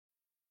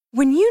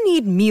When you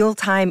need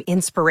mealtime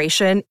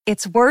inspiration,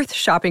 it's worth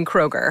shopping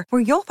Kroger,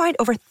 where you'll find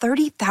over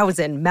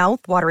 30,000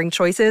 mouth-watering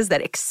choices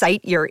that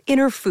excite your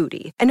inner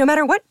foodie. And no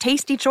matter what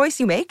tasty choice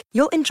you make,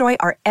 you'll enjoy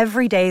our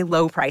everyday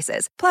low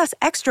prices, plus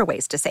extra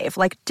ways to save,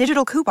 like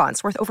digital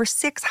coupons worth over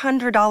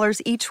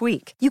 $600 each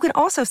week. You can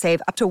also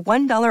save up to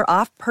 $1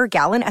 off per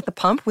gallon at the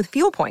pump with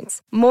fuel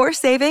points. More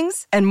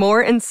savings and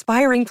more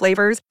inspiring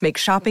flavors make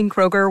shopping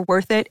Kroger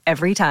worth it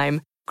every time.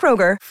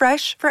 Kroger,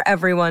 fresh for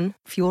everyone.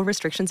 Fuel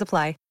restrictions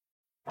apply.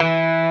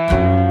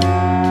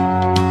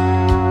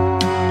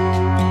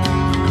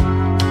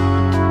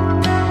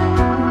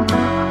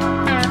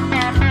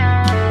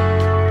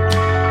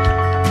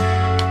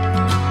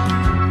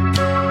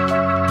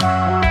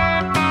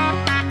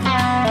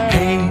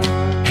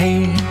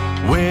 Hey,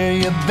 where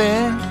you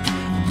been?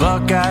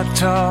 Buckeye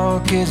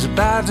Talk is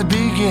about to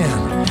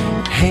begin.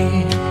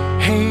 Hey,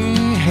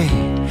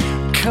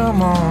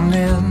 come on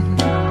in.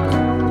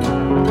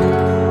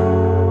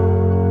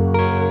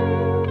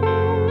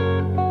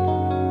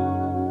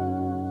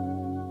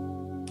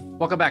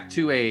 Welcome back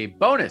to a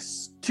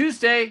bonus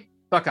Tuesday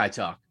Buckeye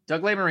Talk.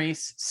 Doug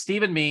Lesmerises,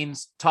 Stephen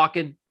Means,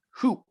 talking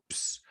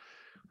hoops.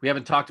 We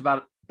haven't talked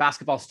about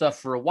basketball stuff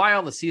for a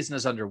while. The season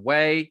is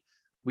underway.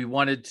 We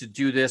wanted to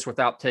do this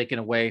without taking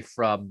away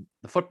from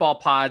the football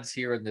pods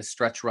here in this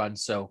stretch run.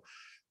 So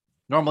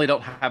normally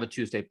don't have a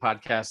Tuesday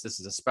podcast. This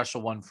is a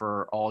special one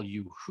for all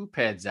you hoop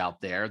heads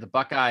out there. The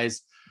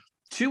Buckeyes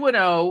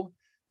 2-0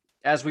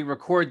 as we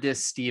record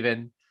this,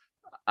 Stephen.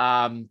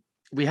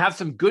 We have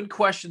some good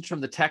questions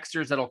from the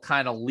texters that'll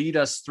kind of lead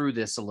us through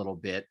this a little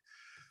bit.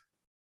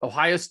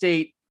 Ohio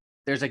State,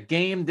 there's a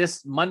game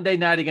this Monday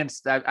night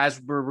against,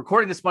 as we're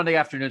recording this Monday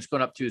afternoon, it's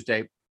going up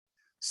Tuesday,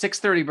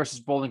 6:30 versus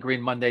Bowling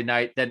Green Monday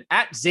night, then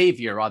at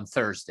Xavier on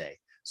Thursday.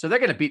 So they're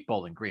going to beat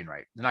Bowling Green,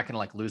 right? They're not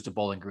going to lose to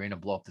Bowling Green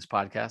and blow up this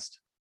podcast.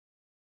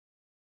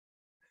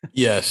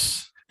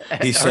 Yes.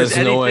 He says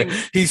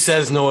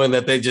knowing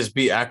that they just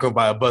beat Akron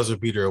by a buzzer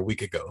beater a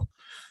week ago.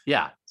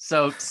 Yeah.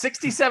 So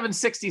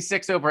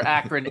 67-66 over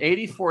Akron,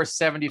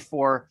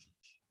 84-74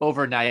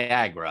 over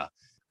Niagara.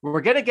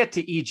 We're going to get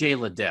to EJ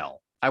Liddell.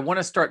 I want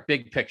to start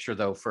big picture,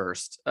 though,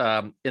 first.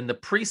 In the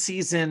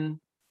preseason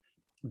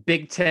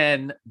Big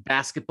Ten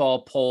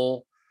basketball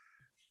poll,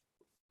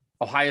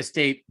 Ohio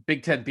State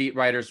Big Ten beat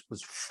writers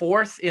was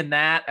fourth in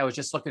that. I was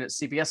just looking at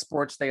CBS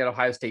Sports. They had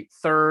Ohio State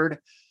third.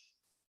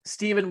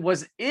 Stephen,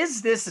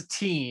 is this a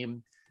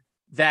team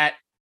that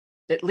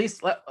at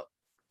least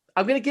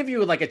I'm going to give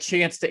you like a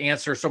chance to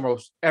answer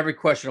almost every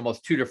question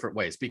almost two different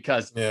ways,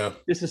 because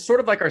this is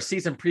sort of like our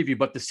season preview,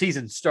 but the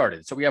season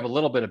started. So we have a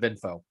little bit of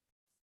info.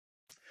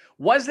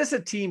 Was this a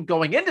team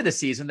going into the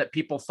season that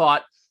people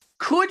thought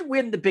could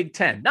win the Big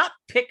Ten, not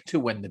pick to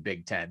win the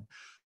Big Ten,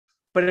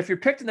 but if you're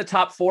picked in the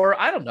top four,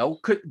 I don't know,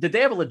 did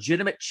they have a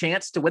legitimate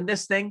chance to win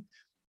this thing?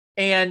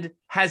 And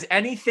has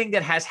anything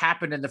that has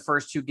happened in the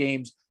first two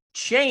games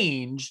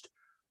changed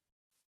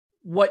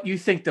what you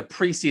think the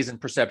preseason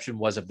perception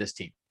was of this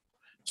team?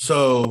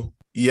 So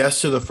yes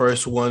to the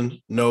first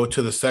one, no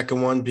to the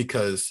second one,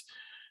 because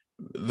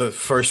the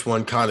first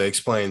one kind of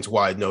explains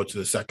why no to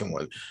the second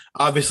one.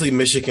 Obviously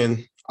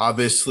Michigan,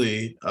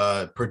 obviously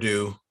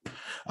Purdue,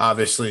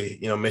 obviously,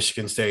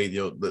 Michigan State,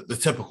 the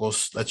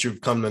typicals that you've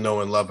come to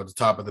know and love at the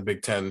top of the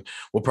Big Ten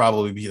will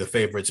probably be the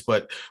favorites.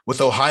 But with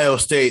Ohio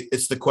State,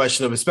 it's the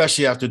question of,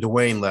 especially after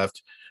Dwayne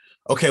left,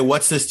 okay,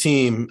 what's this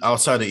team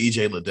outside of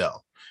EJ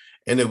Liddell?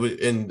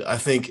 And I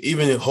think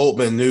even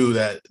Holtman knew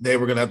that they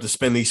were going to have to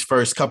spend these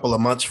first couple of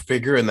months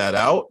figuring that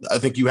out. I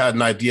think you had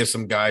an idea of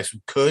some guys who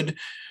could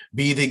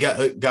be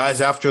the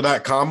guys after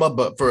that comma,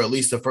 but for at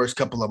least the first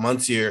couple of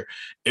months here,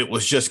 it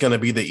was just going to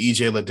be the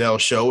EJ Liddell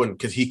show. And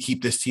could he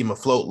keep this team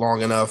afloat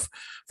long enough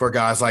for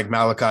guys like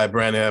Malachi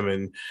Branham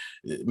and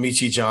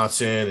Michi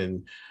Johnson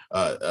and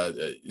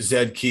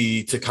Zed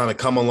Key to kind of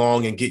come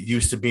along and get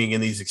used to being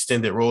in these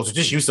extended roles, or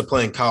just used to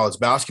playing college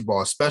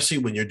basketball, especially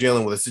when you're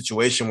dealing with a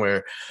situation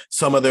where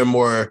some of their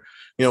more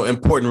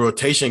important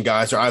rotation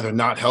guys are either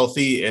not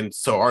healthy and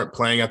so aren't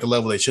playing at the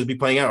level they should be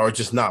playing at, or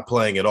just not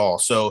playing at all.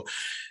 So,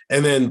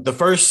 and then the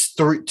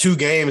first two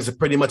games have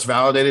pretty much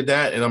validated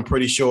that. And I'm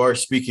pretty sure,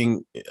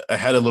 speaking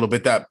ahead a little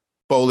bit, that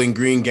Bowling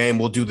Green game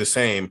will do the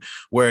same,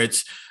 where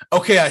it's,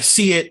 okay, I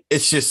see it,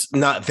 it's just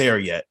not there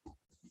yet.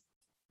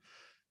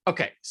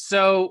 Okay,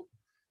 so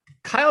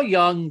Kyle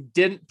Young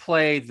didn't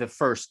play the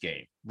first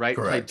game, right?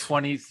 Correct. Played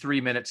 23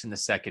 minutes in the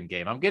second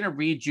game. I'm going to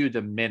read you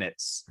the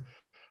minutes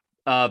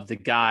of the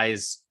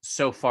guys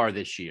so far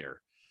this year.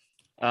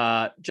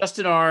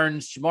 Justin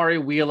Arns,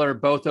 Jamari Wheeler,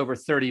 both over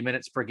 30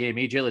 minutes per game.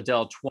 EJ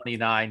Liddell,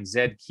 29.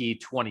 Zed Key,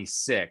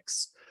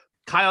 26.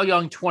 Kyle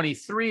Young,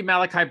 23.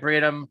 Malachi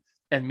Branham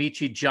and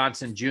Michi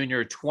Johnson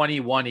Jr.,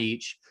 21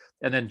 each.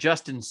 And then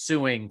Justin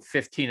Sewing,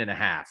 15 and a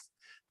half.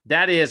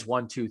 That is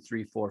 1, 2,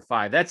 3, 4,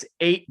 5. That's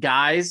 8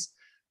 guys.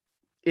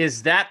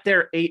 Is that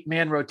their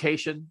 8-man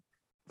rotation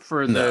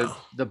for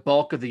the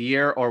bulk of the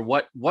year, or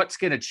what's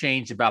going to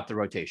change about the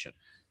rotation?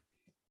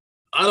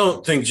 I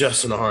don't think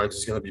Justin Harns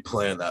is going to be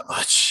playing that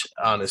much,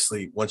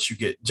 honestly. Once you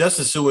get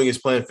Justice Suing is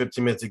playing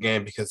 15 minutes a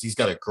game because he's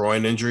got a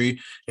groin injury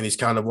and he's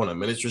kind of on a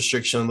minutes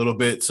restriction a little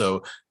bit.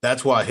 So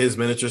that's why his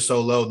minutes are so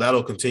low.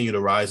 That'll continue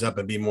to rise up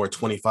and be more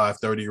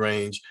 25-30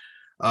 range.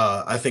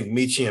 I think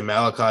Michi and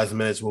Malachi's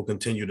minutes will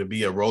continue to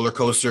be a roller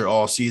coaster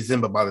all season.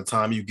 But by the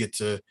time you get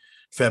to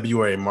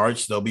February,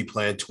 March, they'll be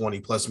playing 20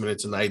 plus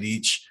minutes a night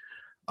each.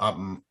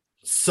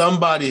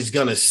 Somebody's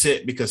going to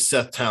sit because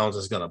Seth Towns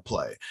is going to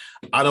play.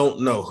 I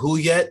don't know who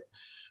yet,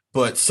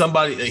 but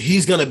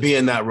he's going to be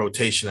in that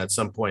rotation at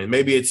some point.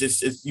 Maybe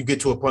it's you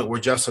get to a point where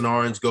Justin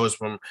Orange goes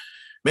from,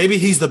 maybe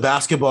he's the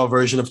basketball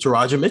version of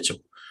Taraja Mitchell,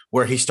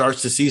 where he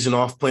starts the season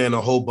off playing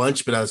a whole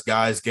bunch, but as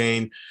guys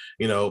gain,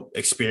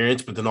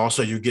 experience, but then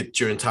also you get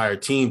your entire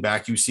team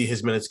back, you see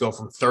his minutes go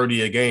from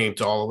 30 a game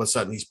to all of a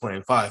sudden he's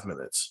playing 5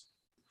 minutes.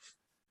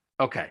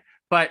 Okay.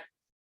 But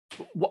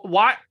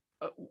why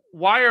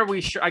are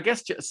we sure? I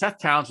guess Seth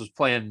Towns was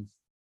playing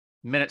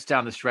minutes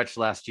down the stretch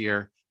last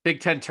year.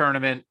 Big Ten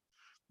tournament,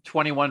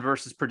 21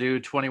 versus Purdue,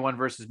 21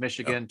 versus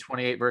Michigan,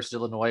 28 versus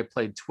Illinois,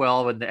 played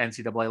 12 in the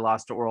NCAA,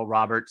 lost to Oral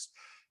Roberts.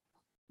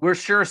 We're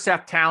sure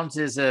Seth Towns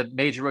is a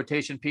major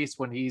rotation piece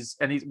when he's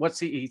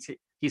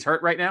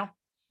hurt right now.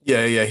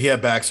 Yeah. He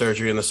had back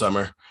surgery in the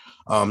summer.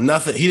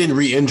 Nothing. He didn't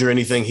re-injure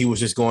anything. He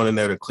was just going in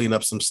there to clean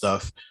up some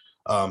stuff.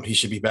 He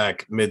should be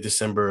back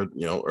mid-December,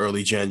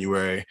 early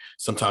January,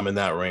 sometime in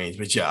that range.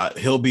 But yeah,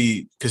 he'll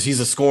be, because he's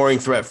a scoring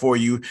threat for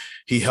you.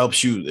 He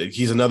helps you.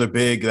 He's another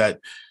big that,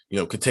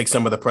 could take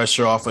some of the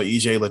pressure off of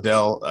EJ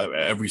Liddell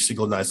every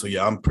single night. So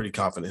yeah, I'm pretty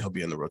confident he'll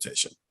be in the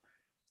rotation.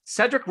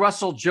 Cedric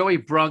Russell, Joey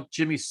Brunk,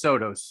 Jimmy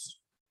Sotos,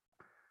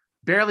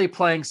 barely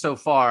playing so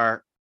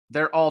far.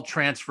 They're all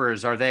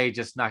transfers. Are they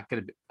just not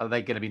going to be? Are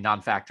they going to be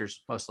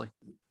non-factors mostly?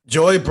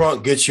 Joey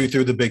Brunk gets you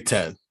through the Big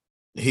Ten.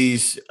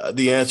 He's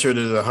the answer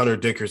to the Hunter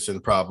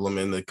Dickerson problem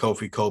and the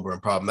Kofi Coburn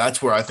problem.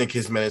 That's where I think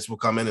his minutes will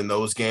come in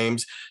those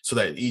games so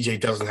that EJ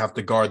doesn't have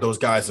to guard those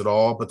guys at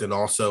all. But then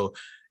also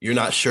you're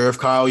not sure if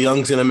Kyle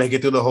Young's going to make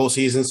it through the whole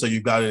season. So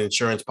you've got an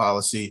insurance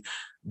policy.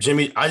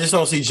 I just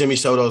don't see Jimmy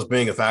Sotos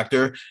being a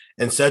factor.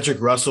 And Cedric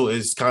Russell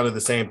is kind of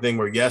the same thing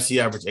where, yes, he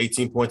averaged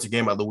 18 points a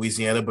game at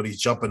Louisiana, but he's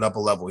jumping up a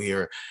level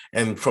here.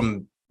 And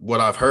from what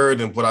I've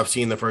heard and what I've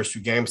seen the first 2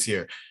 games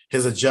here,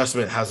 his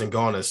adjustment hasn't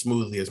gone as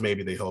smoothly as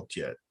maybe they hoped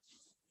yet.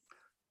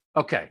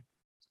 Okay.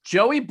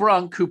 Joey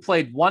Brunk, who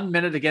played 1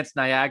 minute against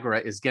Niagara,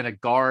 is going to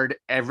guard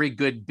every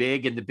good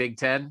big in the Big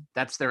Ten.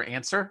 That's their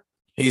answer.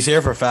 He's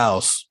here for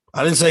fouls.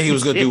 I didn't say he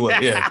was going to do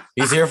what. Yeah,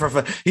 he's here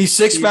for. He's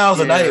 6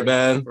 fouls a night,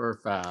 man. For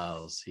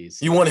fouls,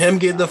 You want him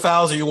getting the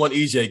fouls, or you want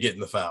EJ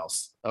getting the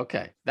fouls?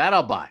 Okay, that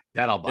I'll buy.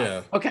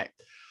 Yeah. Okay,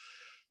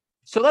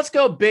 so let's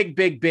go big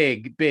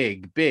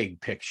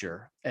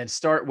picture and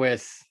start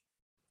with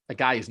a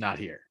guy who's not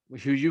here,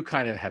 who you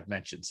kind of have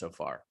mentioned so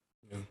far.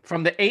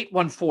 From the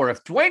 814,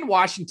 if Dwayne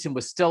Washington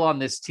was still on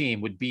this team,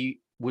 would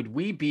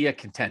we be a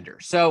contender?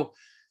 So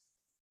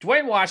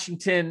Dwayne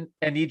Washington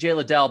and EJ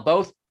Liddell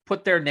both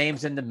put their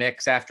names in the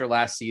mix after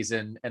last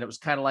season. And it was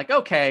kind of like,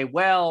 okay,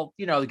 well,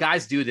 the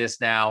guys do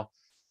this now.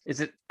 Is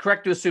it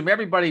correct to assume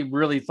everybody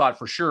really thought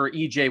for sure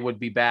EJ would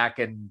be back?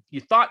 And you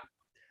thought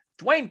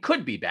Dwayne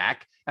could be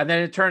back. And then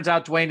it turns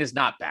out Dwayne is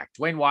not back.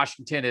 Dwayne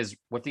Washington is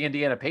with the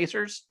Indiana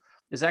Pacers.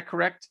 Is that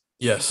correct?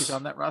 Yes. He's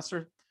on that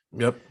roster.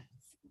 Yep.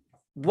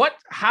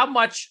 How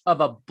much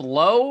of a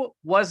blow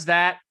was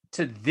that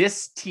to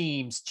this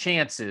team's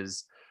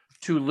chances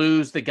to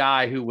lose the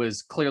guy who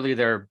was clearly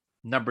their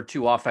number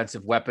 2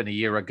 offensive weapon a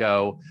year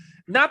ago?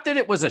 Not that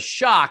it was a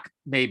shock,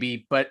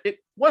 maybe, but it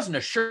wasn't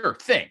a sure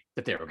thing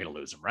that they were going to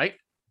lose him, right?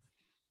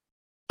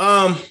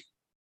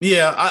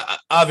 Yeah,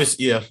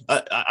 obviously, yeah.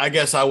 I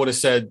guess I would have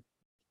said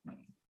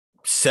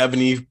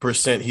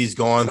 70% he's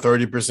gone,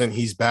 30%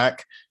 he's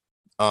back.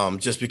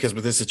 Just because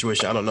with this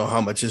situation, I don't know how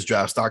much his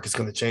draft stock is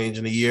going to change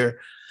in a year.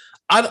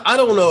 I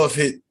don't know if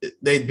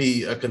they'd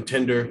be a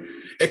contender.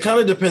 It kind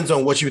of depends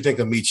on what you think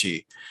of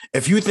Michi.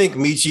 If you think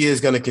Michi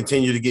is going to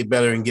continue to get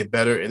better,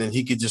 and then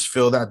he could just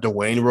fill that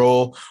Dwayne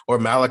role, or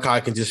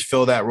Malachi can just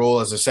fill that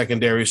role as a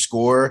secondary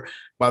scorer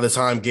by the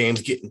time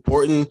games get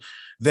important,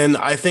 then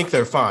I think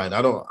they're fine.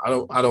 I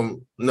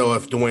don't know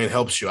if Dwayne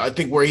helps you. I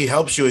think where he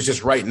helps you is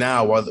just right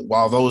now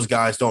while those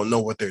guys don't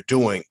know what they're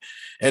doing,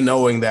 and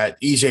knowing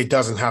that EJ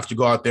doesn't have to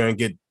go out there and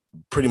get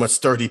pretty much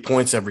 30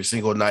 points every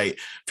single night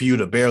for you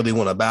to barely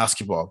win a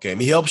basketball game.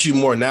 He helps you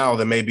more now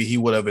than maybe he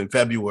would have in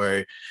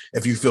February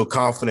if you feel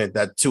confident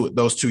that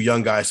those 2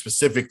 young guys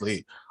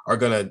specifically are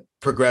going to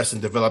progress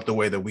and develop the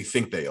way that we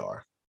think they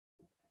are.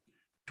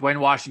 Dwayne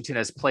Washington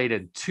has played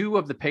in 2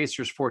 of the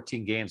Pacers'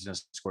 14 games and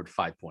has scored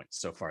 5 points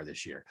so far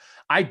this year.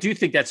 I do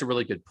think that's a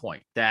really good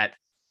point, that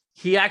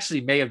he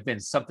actually may have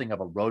been something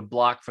of a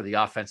roadblock for the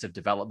offensive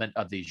development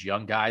of these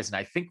young guys. And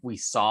I think we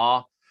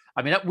saw,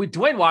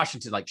 Dwayne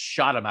Washington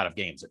shot him out of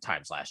games at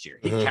times last year.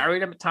 He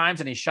carried him at times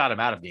and he shot him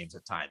out of games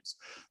at times.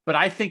 But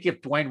I think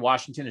if Dwayne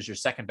Washington is your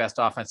second best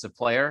offensive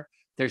player,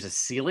 there's a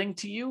ceiling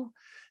to you.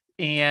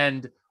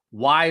 And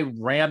why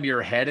ram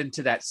your head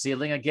into that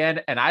ceiling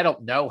again? And I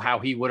don't know how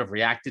he would have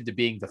reacted to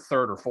being the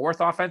third or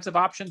fourth offensive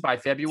option by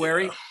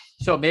February. Yeah.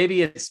 So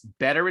maybe it's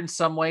better in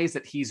some ways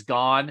that he's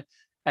gone,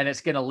 and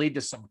it's going to lead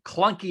to some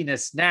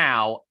clunkiness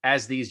now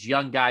as these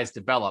young guys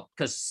develop,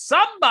 because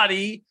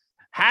somebody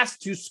has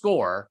to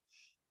score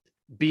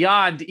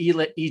beyond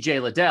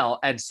EJ Liddell.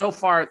 And so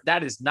far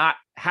that is not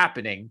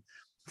happening.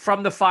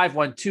 From the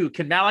 5-1-2,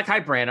 can Malachi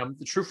Branham,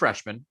 the true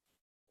freshman,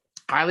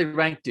 highly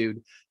ranked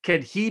dude,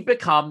 can he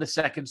become the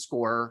second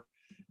scorer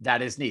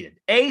that is needed?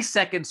 A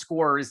second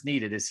scorer is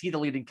needed. Is he the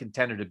leading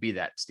contender to be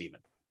that, Stephen?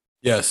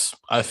 Yes,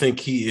 I think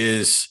he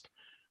is.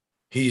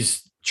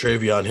 He's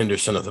Travion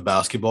Henderson of the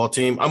basketball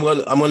team. I'm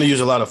gonna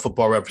use a lot of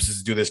football references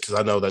to do this because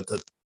I know that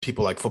the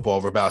people like football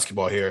over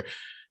basketball here.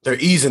 They're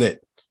easing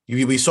it.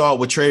 We saw it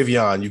with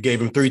Travion. You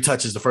gave him 3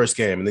 touches the first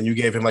game, and then you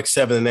gave him like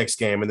 7 the next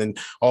game, and then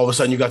all of a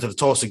sudden you got to the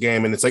Tulsa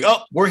game, and it's like,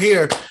 oh, we're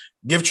here.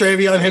 Give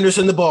Travion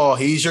Henderson the ball.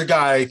 He's your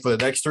guy for the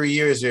next 3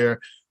 years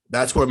here.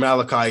 That's where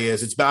Malachi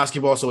is. It's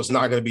basketball, so it's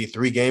not going to be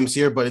 3 games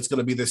here, but it's going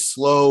to be this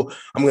slow.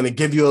 I'm going to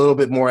give you a little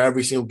bit more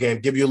every single game,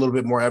 give you a little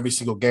bit more every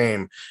single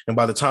game. And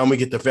by the time we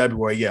get to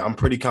February, yeah, I'm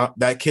pretty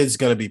that kid's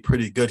going to be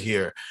pretty good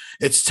here.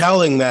 It's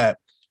telling that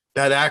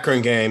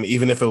Akron game,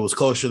 even if it was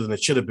closer than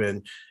it should have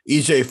been,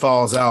 EJ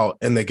falls out,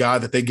 and the guy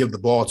that they give the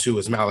ball to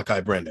is Malachi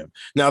Branham.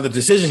 Now, the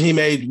decision he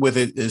made with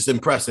it is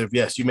impressive.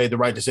 Yes, you made the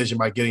right decision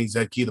by getting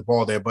Zed Key the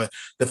ball there, but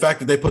the fact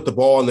that they put the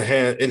ball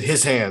in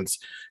his hands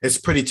is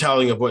pretty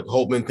telling of what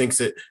Holtman thinks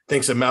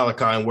of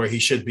Malachi and where he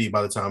should be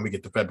by the time we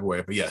get to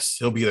February. But yes,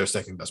 he'll be their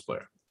second best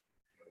player.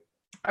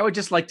 I would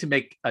just like to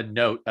make a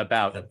note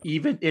about,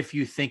 even if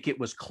you think it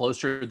was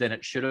closer than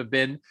it should have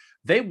been,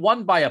 they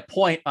won by a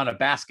point on a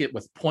basket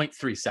with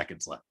 0.3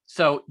 seconds left.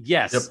 So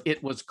yes,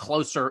 It was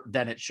closer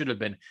than it should have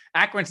been.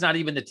 Akron's not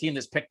even the team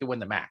that's picked to win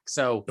the MAC.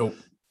 So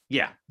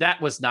Yeah, that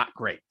was not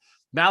great.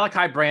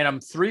 Malachi Branham,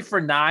 3 for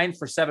 9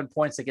 for 7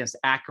 points against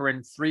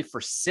Akron, 3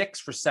 for 6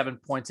 for 7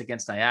 points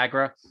against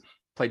Niagara,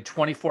 played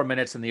 24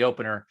 minutes in the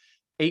opener,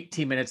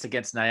 18 minutes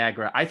against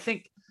Niagara.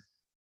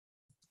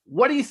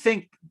 What do you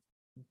think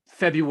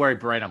February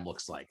Branham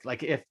looks like?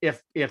 Like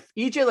if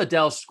EJ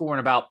Liddell's scoring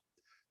about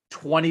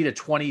 20 to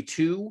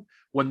 22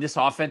 when this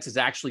offense is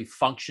actually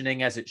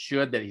functioning as it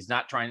should, that he's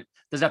not doesn't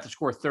have to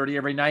score 30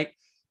 every night.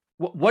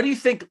 What do you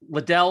think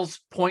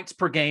Liddell's points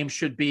per game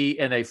should be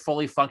in a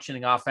fully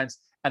functioning offense?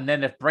 And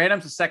then if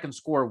Branham's the second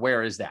scorer,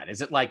 where is that?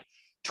 Is it like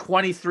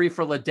 23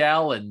 for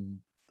Liddell and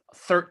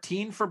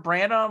 13 for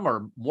Branham,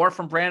 or more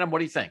from Branham? What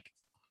do you think?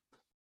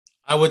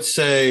 I would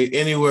say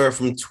anywhere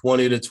from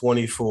 20 to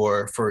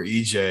 24 for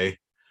EJ.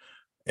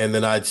 And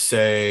then I'd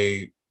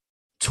say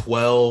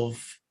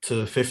 12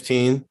 to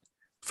 15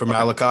 for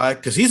Malachi,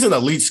 because he's an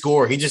elite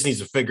scorer. He just needs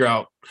to figure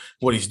out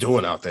what he's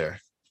doing out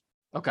there.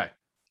 Okay.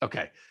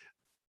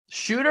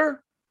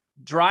 Shooter,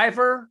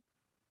 driver,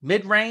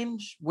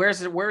 mid-range. Where's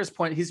his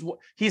point? He's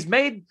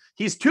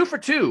 2 for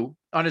 2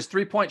 on his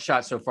 3-point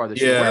shot so far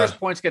this year. Where his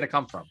points going to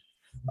come from?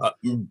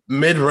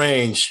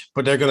 Mid-range,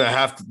 but they're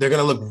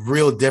gonna look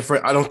real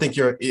different. I don't think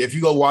if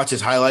you go watch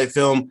his highlight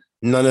film,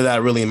 none of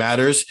that really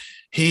matters.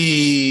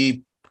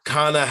 He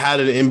kind of had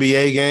an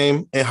NBA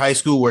game in high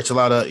school where it's a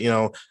lot of,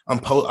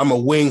 I'm a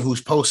wing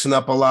who's posting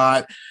up a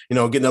lot,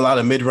 getting a lot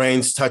of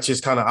mid-range touches,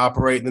 kind of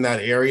operating in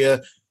that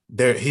area.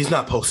 There, he's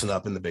not posting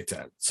up in the Big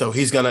Ten, so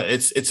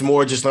it's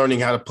more just learning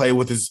how to play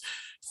with his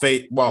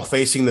fate while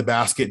facing the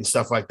basket and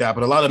stuff like that.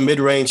 But a lot of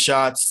mid-range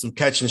shots, some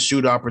catch and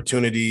shoot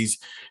opportunities,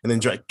 and then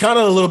kind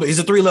of a little bit. He's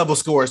a 3-level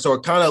scorer, so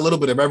kind of a little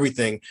bit of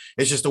everything.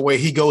 It's just the way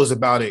he goes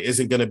about it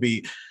isn't going to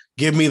be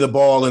give me the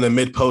ball in the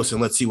mid post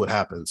and let's see what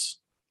happens.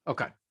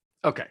 Okay.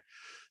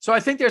 So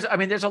I think there's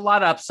a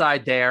lot of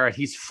upside there, and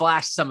he's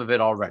flashed some of it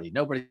already.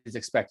 Nobody's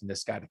expecting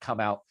this guy to come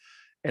out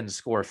and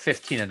score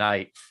 15 a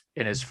night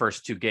in his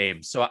first 2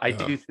 games. So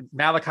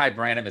Malachi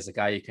Branham is a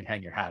guy you can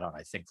hang your hat on,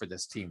 I think, for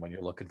this team when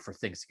you're looking for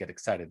things to get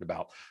excited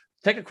about.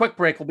 Take a quick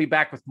break. We'll be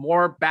back with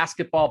more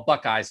basketball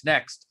Buckeyes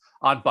next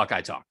on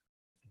Buckeye Talk.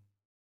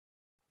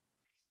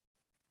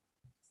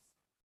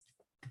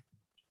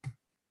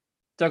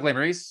 Doug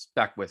Lesmerises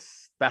back with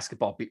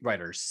basketball beat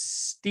writer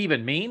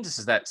Stephen Means. This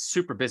is that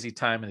super busy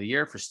time of the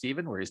year for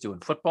Stephen, where he's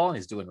doing football and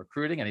he's doing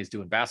recruiting and he's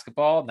doing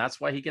basketball. And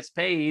that's why he gets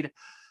paid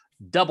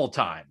double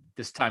time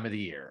this time of the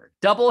year.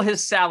 Double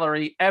his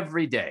salary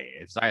every day,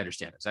 as I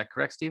understand. Is that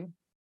correct, Stephen?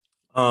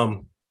 I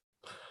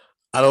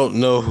don't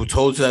know who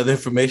told you that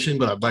information,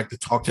 but I'd like to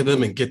talk to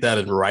them and get that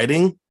in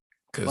writing.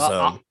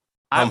 Because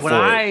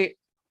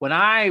when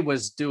I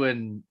was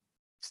doing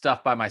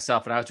stuff by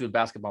myself and I was doing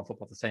basketball and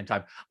football at the same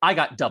time, I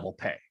got double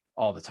pay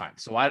all the time.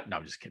 So I'm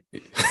just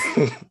kidding.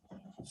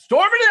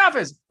 Storming the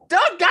office,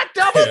 Doug got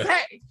double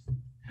pay.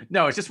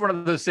 No, it's just one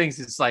of those things.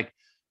 It's like,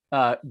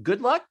 good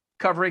luck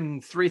covering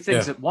 3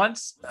 things at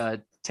once.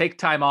 Take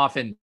time off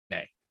in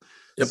May.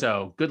 Yep.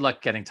 So good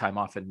luck getting time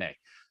off in May.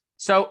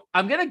 So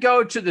I'm going to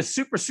go to the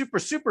super, super,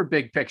 super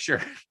big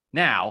picture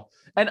now.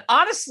 And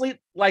honestly,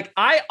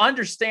 I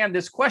understand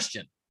this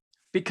question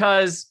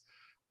because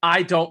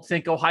I don't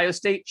think Ohio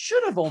State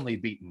should have only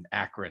beaten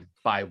Akron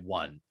by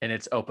 1 in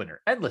its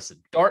opener. And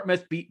listen,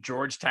 Dartmouth beat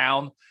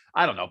Georgetown.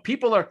 I don't know.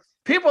 People are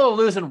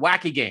losing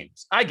wacky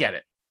games. I get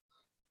it.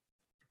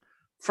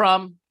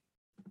 From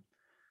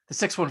the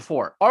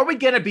 614, are we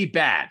going to be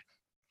bad?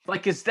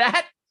 Like, is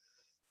that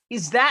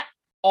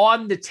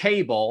on the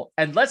table?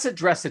 And let's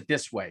address it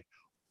this way.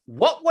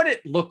 What would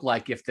it look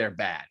like if they're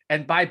bad?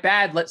 And by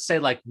bad, let's say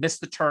like miss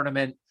the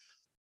tournament,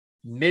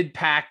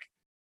 mid-pack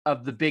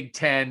of the Big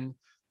Ten.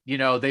 You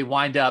know, they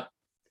wind up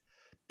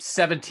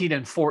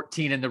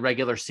 17-14 in the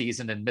regular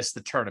season and miss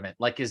the tournament.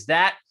 Like, is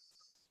that,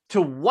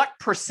 to what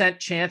 %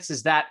 chance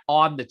is that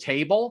on the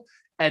table?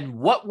 And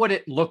what would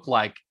it look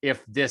like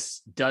if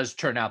this does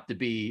turn out to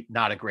be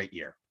not a great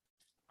year?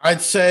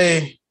 I'd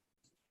say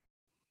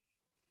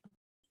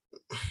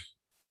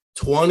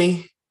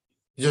 20,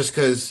 just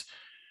because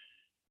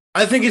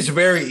I think it's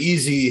very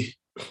easy,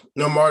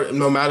 no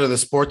matter the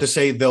sport, to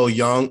say they're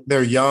young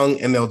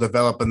and they'll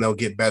develop and they'll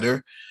get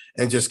better,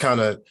 and just kind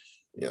of,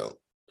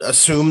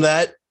 assume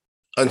that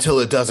until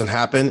it doesn't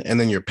happen, and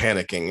then you're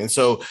panicking. And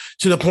so,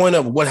 to the point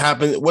of what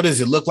happened, what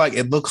does it look like?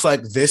 It looks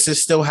like this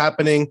is still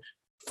happening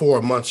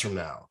 4 months from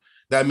now.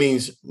 That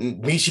means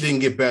Misha didn't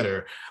get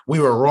better. We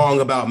were wrong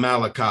about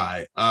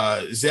Malachi.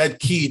 Zed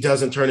Key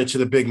doesn't turn into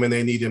the big man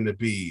they need him to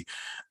be.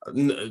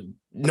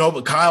 No,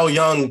 but Kyle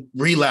Young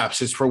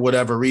relapses for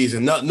whatever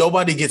reason.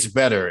 Nobody gets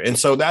better. And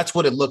so that's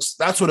what it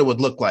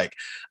would look like.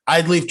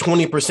 I'd leave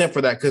 20%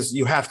 for that, because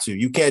you have to.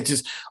 You can't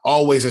just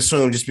always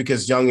assume just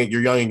because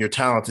you're young and you're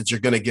talented, you're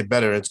going to get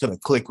better and it's going to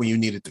click when you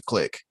need it to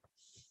click.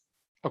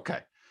 Okay.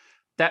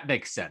 That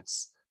makes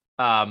sense.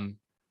 Let's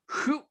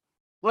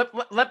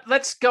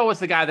go with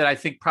the guy that I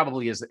think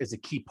probably is a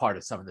key part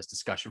of some of this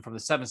discussion, from the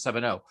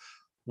 770.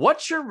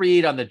 What's your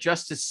read on the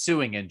Justice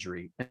Sueing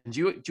injury? And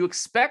do you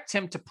expect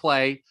him to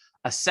play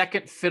a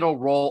second fiddle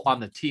role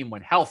on the team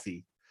when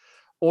healthy?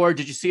 Or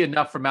did you see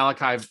enough from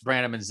Malachi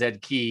Branham and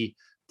Zed Key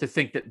to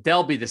think that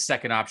they'll be the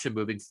second option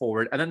moving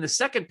forward? And then the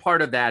second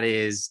part of that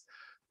is,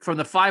 from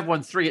the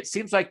 513, it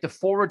seems like the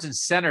forwards and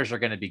centers are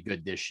going to be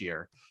good this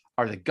year.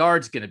 Are the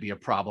guards going to be a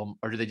problem,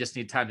 or do they just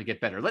need time to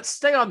get better? Let's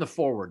stay on the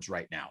forwards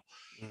right now.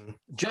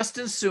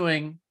 Justin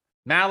Sueing,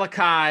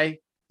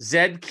 Malachi,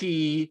 Zed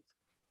Key,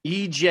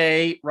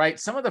 EJ, right?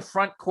 Some of the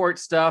front court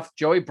stuff,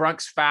 Joey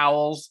Brunk's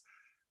fouls.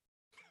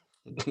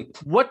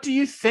 What do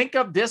you think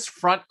of this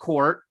front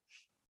court,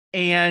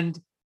 and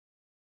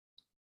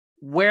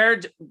where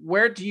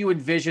do you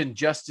envision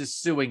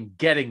Justice Sueing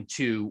getting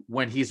to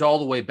when he's all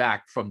the way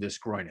back from this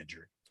groin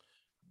injury?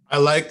 I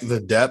like the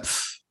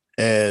depth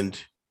and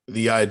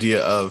the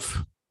idea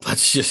of,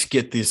 let's just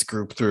get this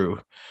group through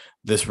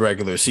this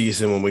regular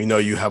season when we know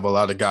you have a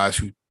lot of guys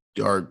who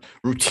are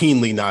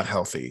routinely not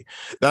healthy.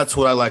 That's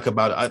what I like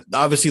about it.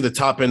 Obviously, the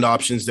top end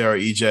options there are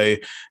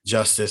EJ,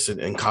 Justice,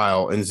 and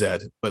Kyle and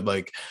Zed. But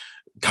like,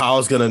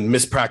 Kyle's going to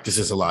miss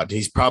practices a lot.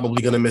 He's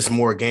probably going to miss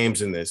more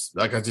games in this.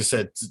 Like I just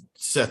said,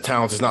 Seth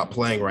Towns is not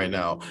playing right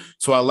now.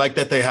 So I like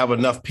that they have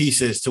enough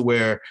pieces to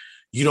where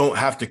you don't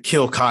have to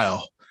kill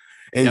Kyle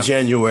in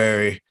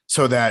January,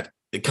 so that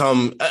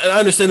I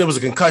understand it was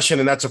a concussion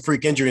and that's a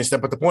freak injury and stuff,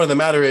 but the point of the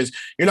matter is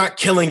you're not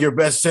killing your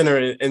best center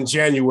in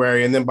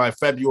January, and then by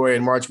February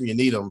and March when you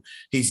need him,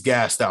 he's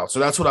gassed out. So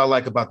that's what I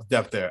like about the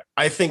depth there.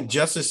 I think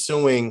Justice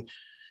Sueing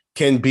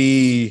can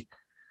be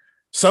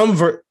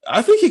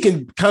I think he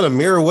can kind of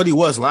mirror what he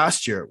was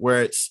last year,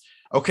 where it's,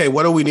 okay,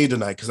 what do we need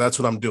tonight? Because that's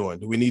what I'm doing.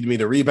 Do we need me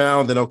to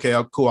rebound? Then, okay,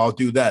 cool, I'll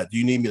do that. Do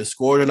you need me to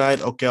score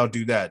tonight? Okay, I'll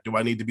do that. Do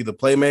I need to be the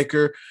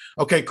playmaker?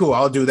 Okay, cool,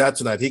 I'll do that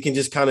tonight. He can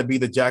just kind of be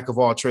the jack of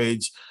all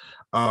trades,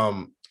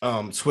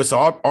 Swiss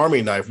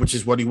Army knife, which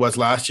is what he was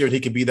last year. And he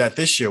can be that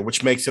this year,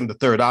 which makes him the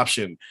third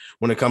option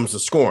when it comes to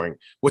scoring,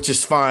 which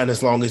is fine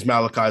as long as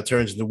Malachi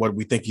turns into what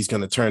we think he's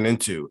going to turn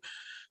into.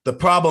 The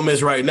problem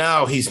is right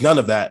now he's none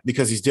of that,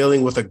 because he's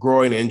dealing with a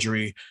groin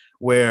injury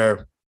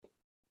where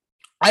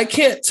I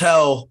can't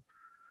tell,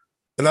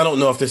 and I don't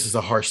know if this is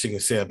a harsh thing to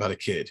say about a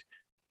kid,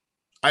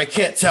 I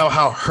can't tell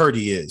how hurt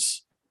he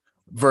is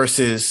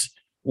versus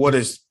what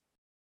his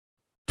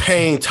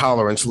pain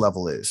tolerance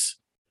level is.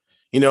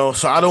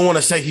 So I don't want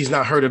to say he's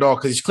not hurt at all,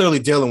 because he's clearly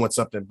dealing with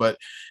something, but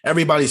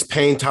everybody's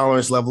pain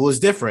tolerance level is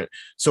different.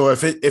 So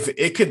if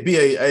it could be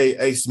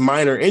a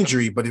minor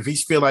injury, but if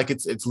he's feel like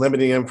it's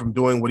limiting him from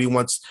doing what he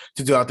wants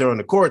to do out there on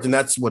the court, then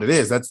that's what it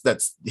is.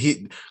 Coach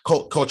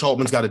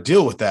Holtman's got to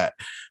deal with that.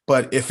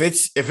 But if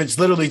it's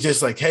literally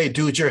just like, hey,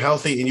 dude, you're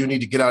healthy and you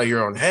need to get out of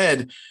your own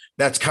head,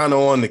 that's kind of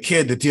on the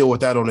kid to deal with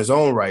that on his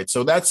own right.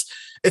 So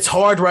it's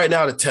hard right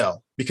now to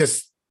tell,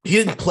 because he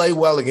didn't play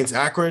well against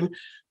Akron,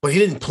 but he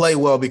didn't play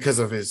well because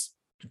of his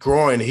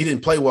groin. He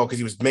didn't play well because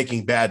he was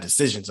making bad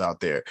decisions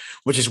out there,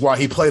 which is why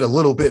he played a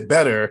little bit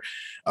better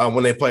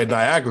when they played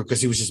Niagara,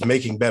 because he was just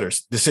making better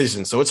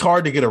decisions. So it's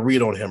hard to get a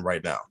read on him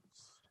right now.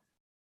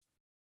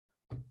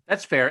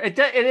 That's fair. It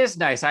is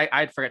nice.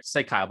 I'd forget to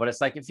say, Kyle, but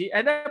it's like if you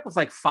end up with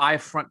like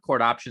 5 front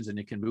court options and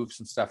you can move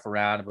some stuff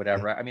around and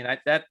whatever. I mean,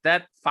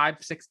 that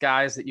 5-6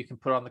 guys that you can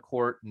put on the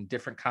court in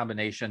different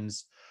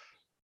combinations,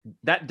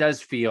 that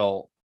does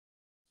feel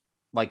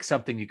like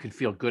something you can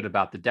feel good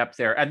about the depth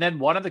there. And then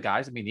one of the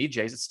guys, I mean,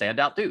 EJ's a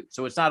standout dude.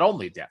 So it's not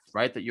only depth,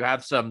 right? That you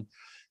have some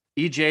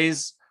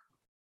EJ's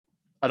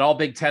an all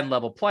Big Ten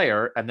level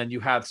player, and then you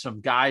have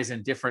some guys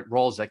in different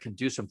roles that can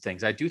do some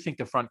things. I do think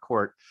the front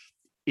court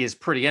is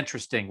pretty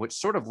interesting, which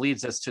sort of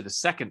leads us to the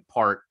second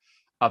part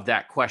of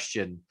that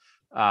question.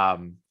 Are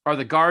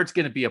the guards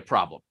going to be a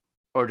problem,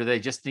 or do they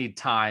just need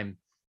time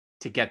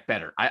to get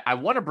better? I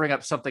want to bring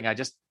up something.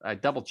 I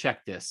double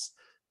checked this.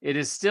 It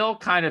is still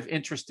kind of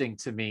interesting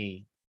to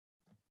me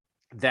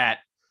that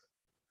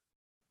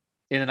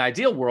in an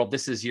ideal world,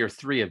 this is year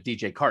 3 of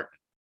DJ Carton,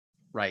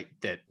 right?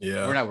 That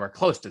we're nowhere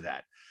close to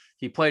that.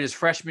 He played his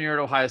freshman year at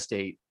Ohio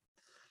State.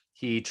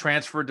 He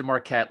transferred to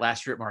Marquette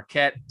last year at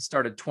Marquette,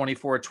 started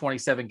 24,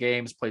 27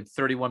 games, played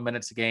 31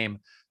 minutes a game,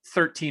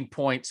 13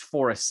 points,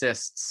 4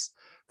 assists.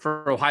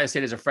 For Ohio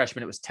State as a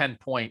freshman, it was 10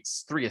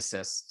 points, 3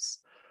 assists.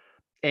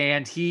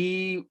 And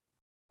he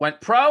went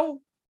pro,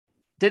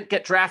 didn't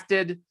get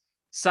drafted,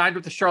 signed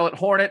with the Charlotte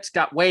Hornets,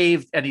 got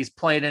waived, and he's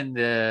playing in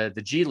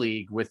the G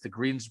League with the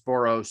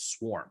Greensboro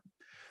Swarm.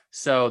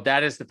 So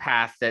that is the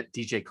path that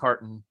DJ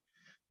Carton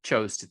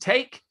chose to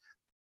take.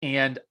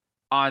 And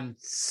on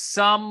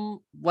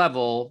some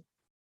level,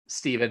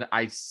 Stephen,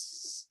 I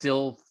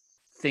still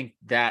think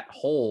that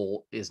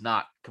hole is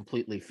not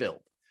completely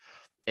filled.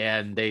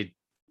 And they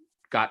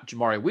got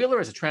Jamari Wheeler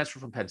as a transfer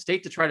from Penn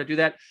State to try to do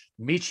that.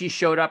 Michi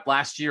showed up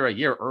last year, a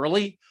year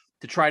early,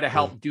 to try to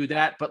help do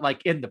that. But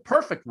like in the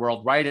perfect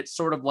world, right, it's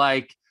sort of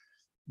like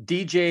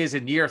DJ is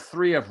in year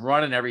 3 of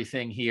running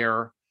everything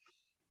here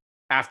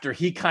after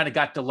he kind of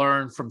got to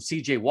learn from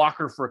CJ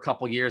Walker for a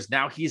couple of years.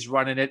 Now he's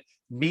running it.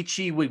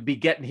 Michi would be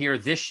getting here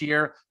this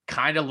year,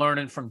 kind of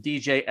learning from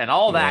DJ, and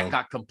all that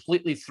got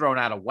completely thrown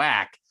out of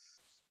whack.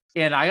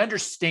 And I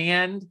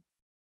understand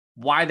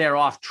why they're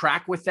off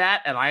track with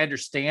that. And I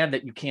understand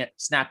that you can't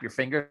snap your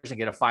fingers and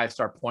get a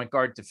 5-star point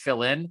guard to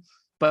fill in,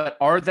 but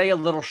are they a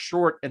little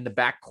short in the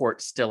backcourt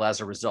still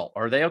as a result?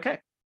 Are they okay?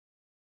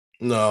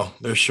 No,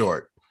 they're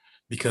short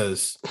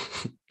because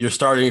you're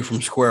starting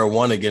from square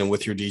one again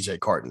with your DJ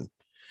Carton.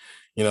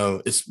 You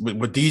know, it's when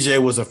DJ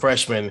was a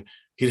freshman,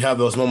 he'd have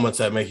those moments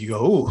that make you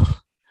go, ooh,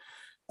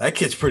 that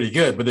kid's pretty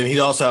good. But then he'd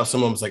also have some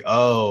moments like,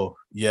 oh,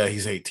 yeah,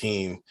 he's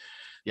 18.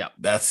 Yeah,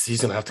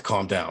 he's going to have to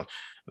calm down.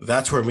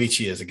 That's where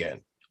Michi is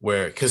again,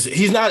 because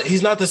he's not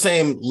the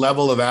same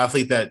level of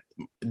athlete that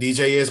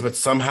DJ is, but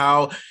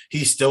somehow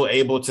he's still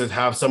able to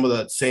have some of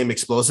the same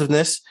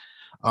explosiveness.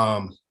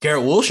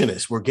 Garrett Wilson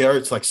is, where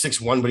Garrett's like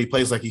 6'1", but he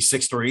plays like he's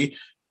 6'3".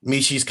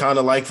 Michi's kind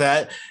of like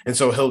that. And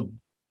so he'll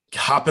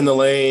hop in the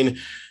lane,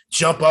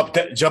 jump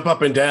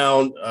up and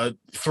down,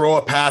 throw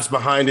a pass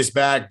behind his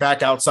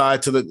back outside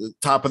to the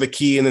top of the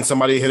key, and then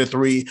somebody hit a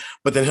 3.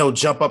 But then he'll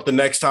jump up the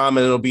next time,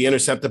 and it'll be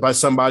intercepted by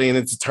somebody, and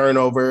it's a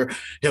turnover.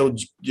 He'll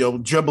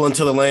dribble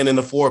into the lane in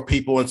the 4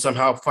 people and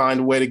somehow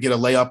find a way to get a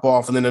layup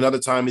off. And then another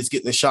time he's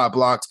getting the shot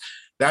blocked.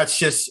 That's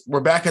just, we're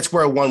back at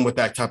square one with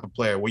that type of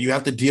player where you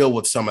have to deal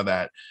with some of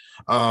that.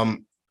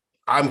 I'm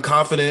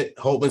confident.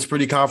 Holtman's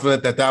pretty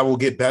confident that will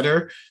get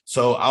better.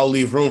 So I'll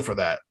leave room for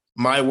that.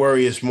 My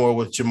worry is more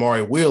with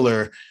Jamari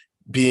Wheeler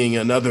being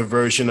another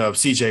version of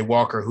CJ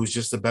Walker, who's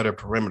just a better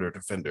perimeter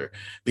defender,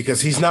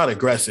 because he's not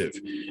aggressive,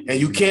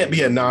 and you can't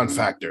be a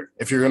non-factor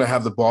if you're going to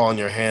have the ball in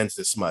your hands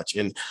this much.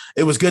 And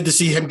it was good to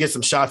see him get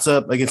some shots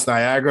up against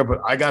Niagara, but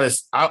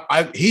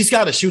he's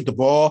got to shoot the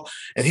ball,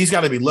 and he's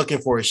got to be looking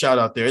for a shot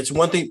out there. It's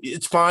one thing.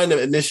 It's fine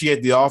to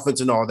initiate the offense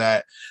and all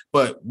that,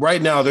 but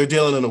right now they're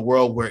dealing in a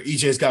world where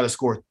EJ's got to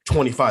score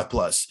 25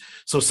 plus.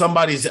 So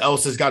somebody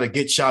else has got to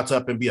get shots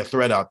up and be a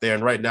threat out there.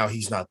 And right now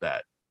he's not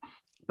that.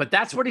 But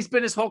that's what he's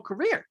been his whole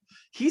career.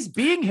 He's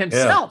being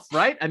himself,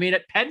 right? I mean,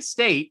 at Penn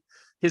State,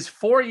 his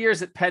 4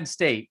 years at Penn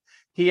State,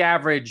 he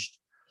averaged,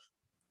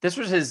 this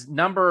was his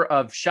number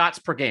of shots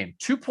per game,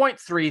 2.3,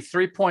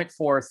 3.4,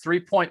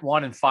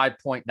 3.1, and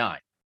 5.9.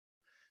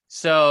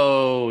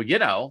 So,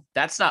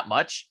 that's not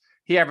much.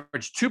 He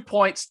averaged 2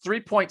 points,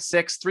 3.6,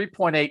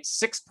 3.8,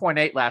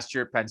 6.8 last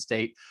year at Penn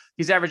State.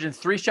 He's averaging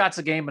 3 shots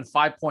a game and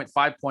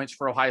 5.5 points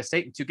for Ohio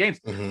State in 2 games.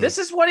 Mm-hmm. This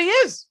is what he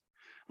is.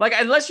 Like,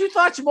 unless you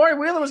thought Jamari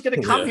Wheeler was going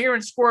to come here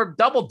and score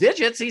double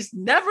digits, he's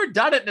never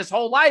done it in his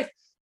whole life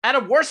at a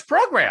worse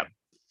program.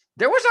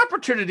 There was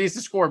opportunities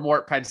to score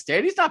more at Penn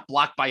State. He's not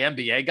blocked by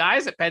NBA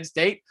guys at Penn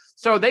State.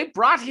 So they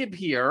brought him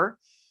here,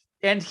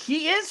 and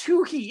he is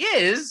who he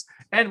is.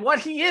 And what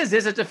he is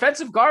a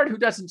defensive guard who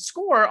doesn't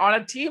score on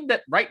a team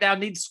that right now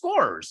needs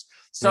scorers.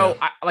 So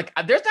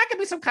there's not going to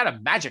be some kind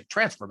of magic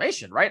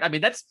transformation, right? I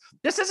mean,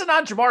 this isn't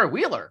on Jamari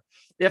Wheeler.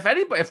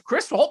 If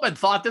Chris Holtmann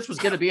thought this was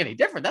going to be any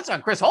different, that's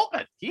on Chris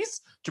Holtmann.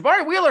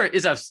 Jamari Wheeler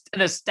is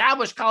an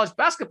established college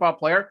basketball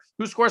player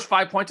who scores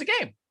 5 points a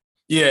game.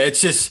 Yeah,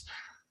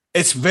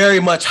 it's very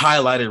much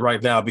highlighted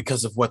right now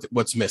because of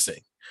what's missing.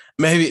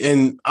 Maybe,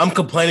 and I'm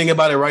complaining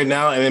about it right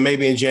now, and then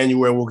maybe in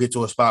January we'll get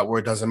to a spot where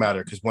it doesn't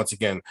matter because once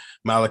again,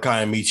 Malachi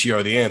and Michi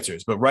are the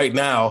answers. But right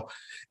now,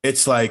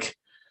 it's like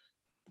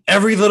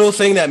every little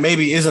thing that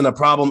maybe isn't a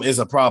problem is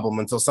a problem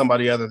until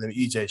somebody other than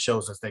EJ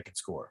shows us they can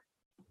score.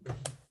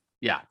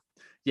 Yeah.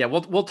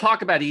 We'll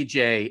talk about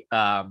EJ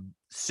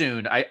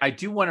soon. I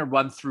do want to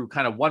run through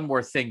kind of one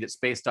more thing that's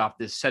based off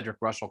this Cedric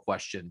Russell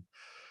question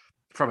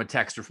from a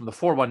texter from the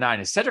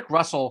 419. Is Cedric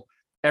Russell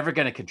ever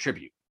going to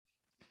contribute?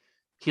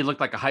 He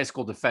looked like a high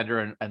school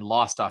defender and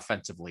lost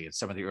offensively in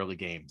some of the early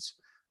games.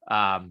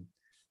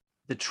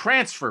 The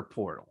transfer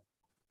portal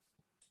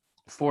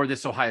for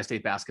this Ohio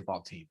State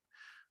basketball team.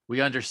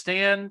 We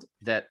understand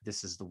that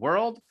this is the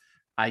world.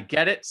 I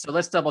get it. So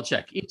let's double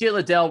check. EJ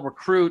Liddell,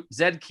 recruit.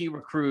 Zed Key,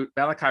 recruit.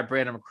 Malachi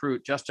Brandon,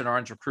 recruit. Justin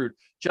Orange, recruit.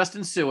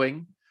 Justin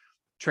Suing,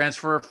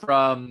 transfer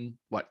from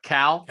what?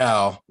 Cal?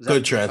 Cal.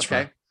 Good transfer.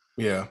 Okay.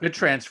 Yeah. Good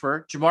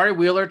transfer. Jamari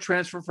Wheeler,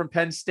 transfer from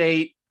Penn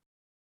State.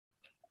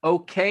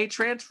 Okay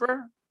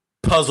transfer.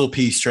 Puzzle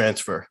piece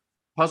transfer.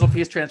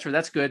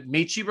 That's good.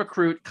 Michi,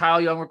 recruit. Kyle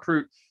Young,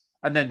 recruit.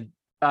 And then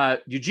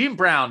Eugene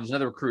Brown is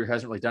another recruit who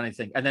hasn't really done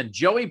anything. And then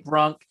Joey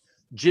Brunk,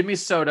 Jimmy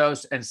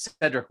Sotos, and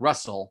Cedric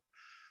Russell.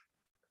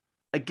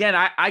 Again,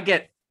 I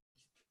get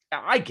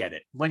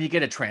it. When you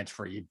get a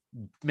transfer, you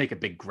make a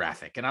big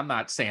graphic. And I'm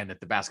not saying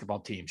that the basketball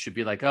team should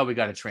be like, oh, we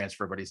got a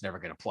transfer, but he's never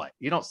going to play.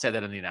 You don't say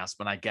that in the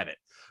announcement. I get it.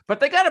 But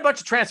they got a bunch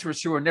of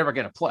transfers who are never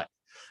going to play.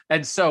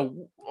 And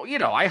so,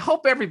 I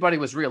hope everybody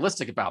was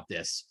realistic about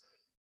this.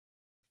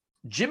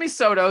 Jimmy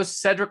Sotos,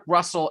 Cedric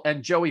Russell,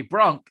 and Joey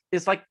Brunk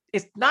is like,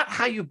 it's not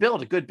how you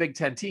build a good Big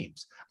Ten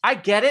teams. I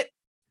get it.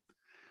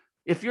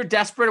 If you're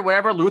desperate or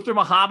whatever, Luther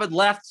Muhammad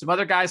left, some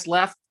other guys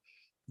left.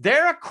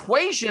 Their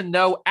equation,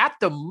 though, at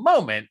the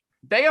moment,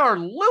 they are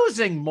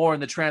losing more in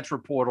the transfer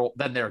portal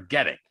than they're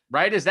getting,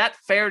 right? Is that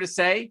fair to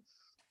say?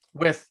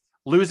 With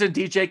losing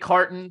DJ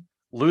Carton,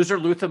 loser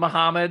Luther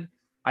Muhammad.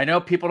 I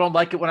know people don't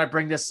like it when I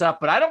bring this up,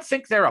 but I don't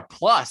think they're a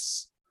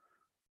plus.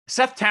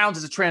 Seth Towns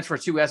is a transfer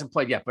too, who hasn't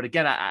played yet. But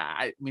again,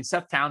 I mean,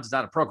 Seth Towns is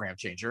not a program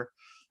changer.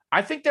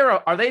 I think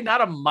are they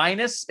not a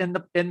minus in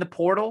the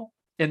portal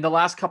in the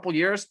last couple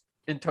years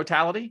in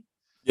totality?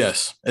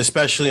 Yes,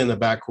 especially in the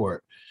backcourt,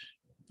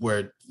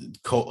 where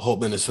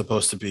Holtman is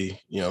supposed to be,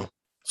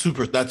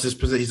 super. That's his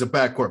position. He's a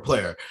backcourt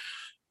player.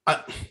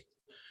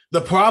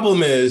 The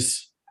problem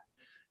is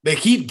they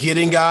keep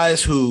getting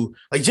guys who,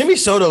 like Jimmy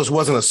Sotos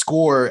wasn't a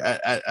scorer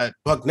at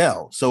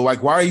Bucknell. So,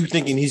 like, why are you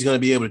thinking he's going to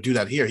be able to do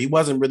that here? He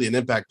wasn't really an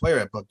impact player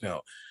at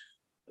Bucknell.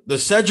 The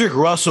Cedric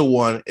Russell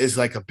one is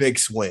like a big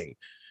swing.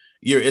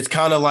 It's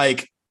kind of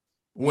like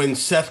when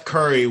Seth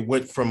Curry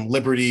went from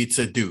Liberty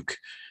to Duke.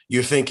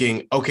 You're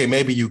thinking, okay,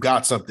 maybe you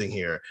got something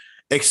here.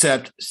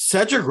 Except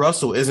Cedric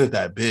Russell isn't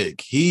that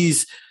big.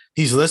 He's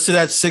listed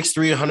at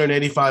 6'3",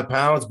 185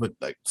 pounds, but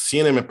like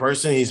seeing him in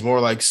person, he's more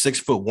like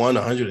 6'1",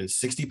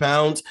 160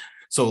 pounds.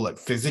 So like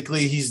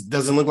physically, he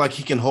doesn't look like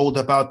he can hold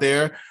up out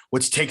there,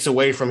 which takes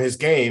away from his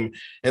game.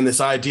 And this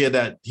idea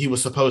that he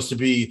was supposed to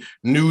be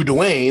new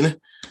Dwayne.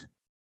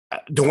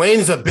 Dwayne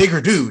is a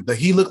bigger dude. Like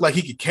he looked like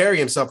he could carry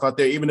himself out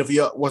there, even if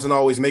he wasn't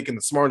always making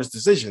the smartest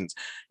decisions.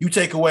 You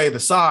take away the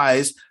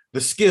size,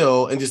 the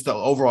skill, and just the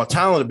overall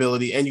talent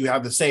ability, and you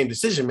have the same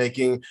decision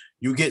making.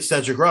 You get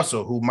Cedric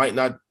Russell, who might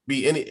not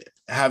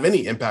have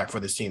any impact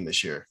for this team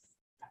this year.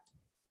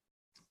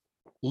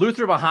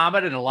 Luther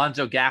Muhammad and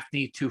Alonzo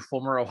Gaffney, two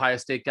former Ohio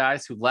State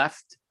guys who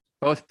left,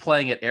 both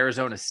playing at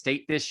Arizona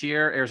State this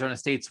year. Arizona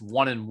State's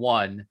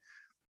 1-1.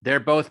 They're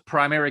both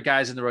primary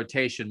guys in the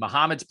rotation.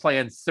 Muhammad's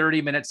playing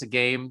 30 minutes a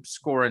game,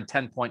 scoring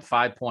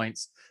 10.5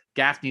 points.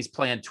 Gaffney's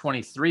playing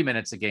 23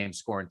 minutes a game,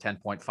 scoring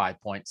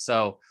 10.5 points.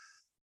 So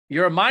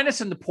you're a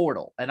minus in the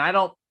portal. And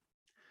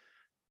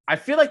I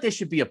feel like they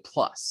should be a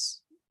plus.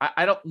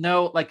 I don't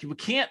know. Like we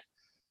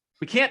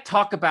can't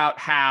talk about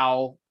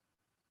how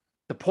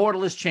the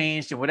portal has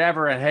changed and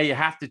whatever. And hey, you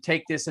have to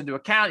take this into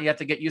account. You have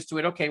to get used to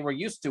it. Okay, we're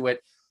used to it.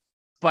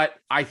 But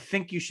I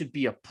think you should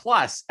be a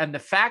plus. And the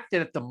fact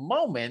that at the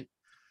moment,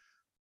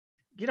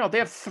 they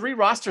have 3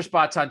 roster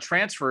spots on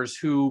transfers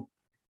who,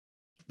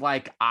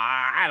 like,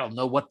 I don't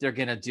know what they're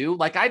going to do.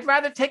 Like, I'd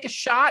rather take a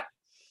shot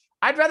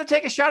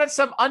at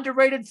some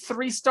underrated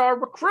 3-star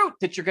recruit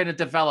that you're going to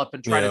develop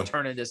and try to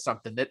turn into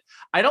something that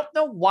I don't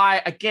know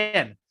why.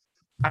 Again,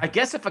 I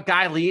guess if a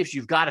guy leaves,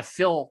 you've got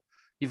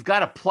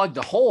to plug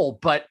the hole,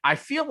 but I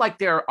feel like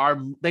they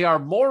are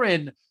more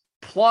in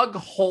plug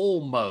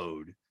hole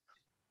mode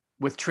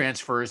with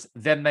transfers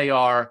than they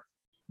are.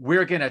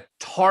 We're going to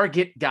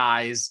target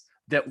guys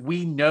that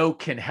we know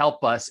can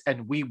help us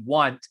and we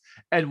want,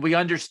 and we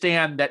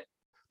understand that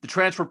the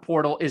transfer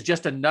portal is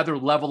just another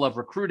level of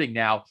recruiting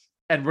now,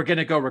 and we're going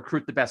to go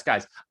recruit the best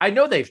guys. I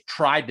know they've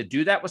tried to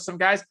do that with some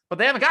guys, but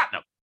they haven't gotten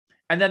them.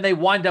 And then they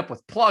wind up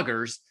with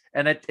pluggers,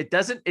 and it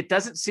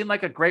doesn't seem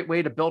like a great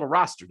way to build a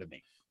roster to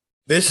me.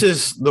 This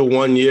is the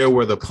one year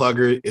where the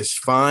plugger is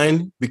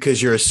fine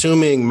because you're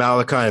assuming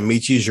Malachi and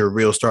Michi is your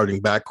real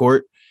starting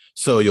backcourt.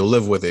 So you'll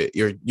live with it.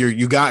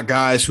 You got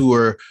guys who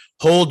are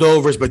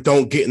holdovers, but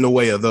don't get in the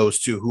way of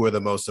those two who are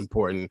the most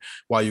important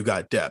while you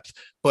got depth.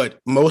 But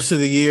most of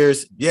the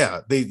years,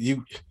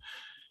 CJ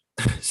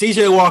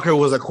Walker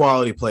was a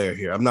quality player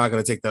here. I'm not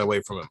going to take that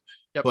away from him.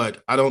 Yep.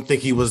 But I don't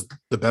think he was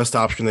the best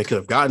option they could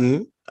have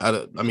gotten.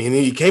 I mean,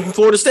 he came from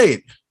Florida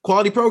State,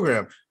 quality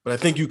program, but I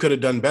think you could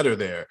have done better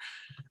there.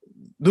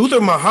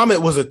 Luther Muhammad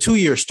was a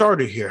 2-year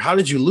starter here. How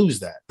did you lose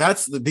that?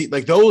 That's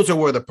like those are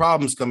where the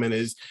problems come in.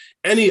 Is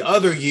any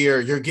other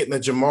year you're getting the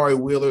Jamari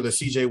Wheeler, the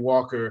CJ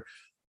Walker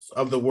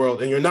of the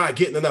world, and you're not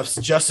getting enough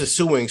Justice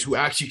Sueings who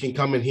actually can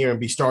come in here and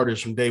be starters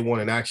from day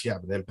one and actually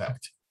have an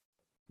impact.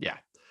 Yeah,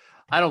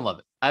 I don't love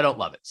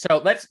it.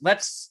 So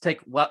let's take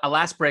a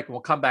last break, and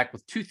we'll come back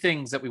with two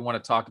things that we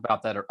want to talk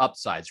about that are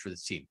upsides for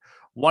this team.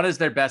 One is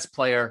their best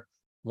player.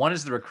 One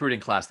is the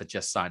recruiting class that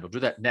just signed. We'll do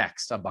that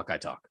next on Buckeye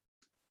Talk.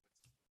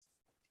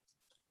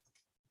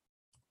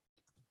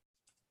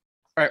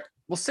 All right,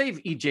 we'll save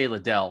EJ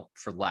Liddell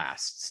for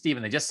last.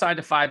 Steven, they just signed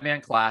a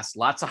 5-man class,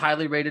 lots of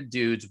highly rated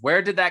dudes.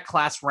 Where did that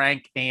class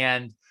rank?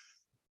 And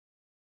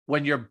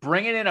when you're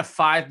bringing in a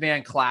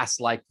 5-man class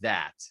like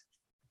that,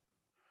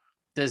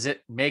 does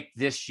it make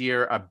this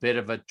year a bit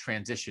of a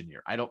transition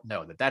year? I don't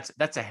know.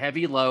 That's a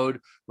heavy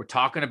load. We're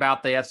talking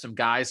about they have some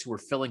guys who are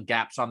filling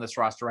gaps on this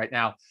roster right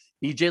now.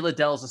 EJ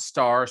Liddell is a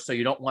star, so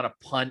you don't want to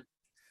punt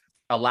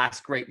a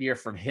last great year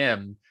from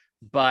him.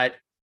 But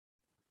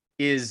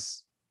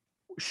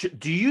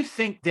do you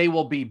think they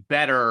will be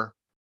better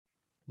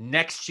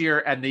next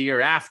year and the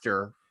year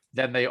after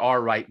than they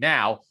are right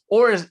now?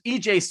 Or is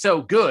EJ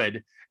so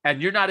good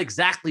and you're not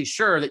exactly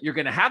sure that you're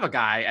going to have a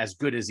guy as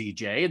good as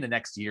EJ in the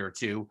next year or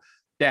two,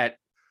 that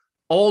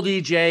old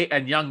EJ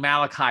and young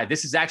Malachi,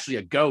 this is actually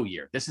a go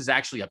year. This is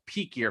actually a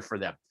peak year for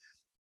them.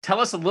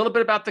 Tell us a little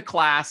bit about the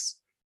class,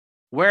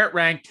 where it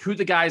ranked, who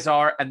the guys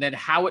are, and then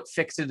how it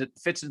fits into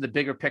the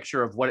bigger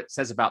picture of what it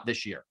says about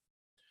this year.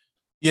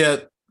 Yeah.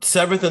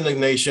 7th in the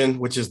nation,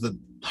 which is the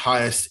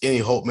highest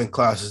any Holtman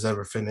class has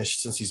ever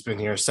finished since he's been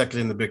here. 2nd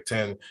in the Big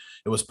Ten.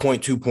 It was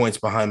 0.2 points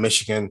behind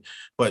Michigan,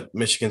 but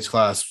Michigan's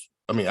class,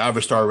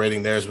 average star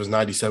rating theirs was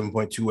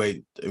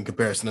 97.28 in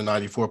comparison to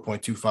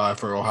 94.25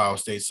 for Ohio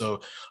State.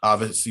 So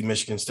obviously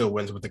Michigan still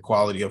wins with the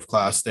quality of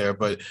class there.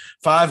 But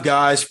 5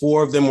 guys,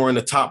 4 of them were in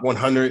the top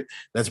 100.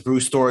 That's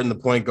Bruce Thornton, the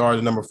point guard,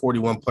 the number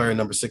 41 player,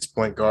 number 6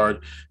 point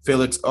guard.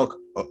 Felix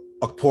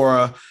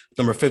Okpora,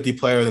 number 50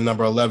 player, the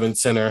number 11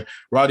 center.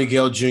 Roddy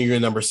Gale Jr.,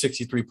 number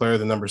 63 player,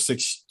 the number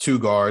 62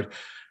 guard.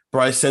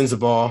 Bryce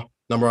Sensabaugh,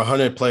 number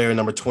 100 player,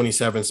 number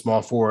 27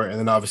 small forward. And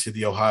then obviously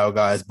the Ohio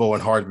guys,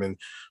 Bowen Hardman,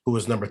 who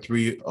was number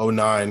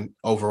 309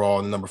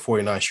 overall and number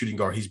 49 shooting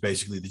guard. He's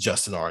basically the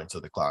Justin Ahrens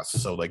of the class.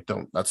 So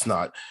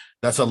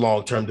that's a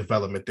long-term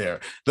development there.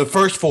 The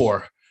first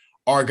 4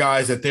 are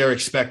guys that they're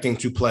expecting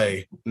to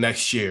play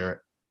next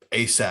year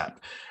ASAP.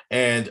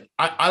 And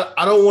I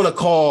don't want to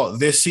call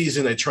this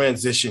season a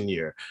transition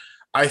year.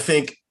 I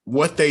think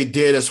what they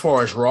did as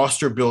far as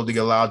roster building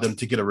allowed them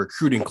to get a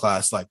recruiting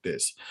class like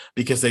this,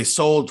 because they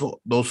sold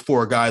those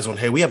 4 guys on,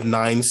 hey, we have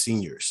 9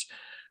 seniors,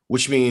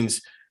 which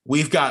means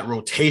we've got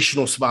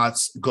rotational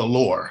spots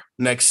galore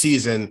next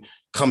season.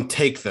 Come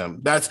take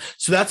them. That's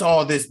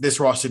all this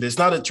roster did. It's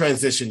not a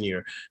transition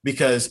year,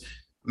 because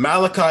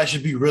Malachi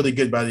should be really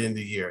good by the end of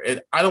the year.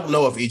 And I don't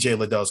know if EJ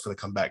Liddell is going to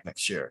come back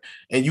next year.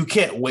 And you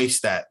can't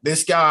waste that.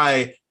 This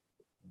guy,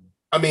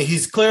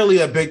 he's clearly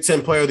a Big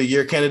Ten Player of the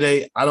Year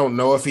candidate. I don't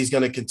know if he's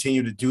going to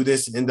continue to do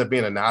this and end up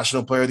being a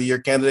National Player of the Year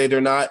candidate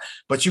or not,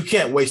 but you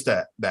can't waste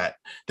that.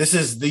 This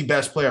is the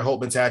best player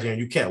Holtman's had here,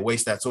 and you can't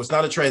waste that. So it's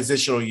not a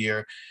transitional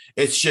year.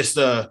 It's just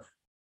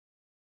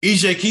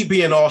EJ, keep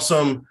being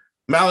awesome.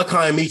 Malachi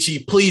and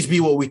Michi, please be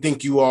what we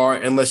think you are,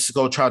 and let's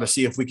go try to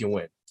see if we can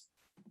win.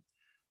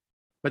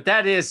 But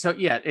that is so.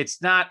 Yeah,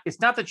 it's not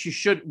that you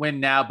should win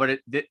now, but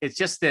it's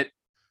just that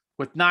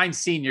with 9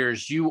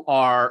 seniors, you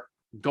are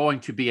going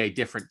to be a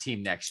different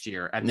team next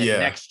year, and then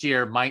next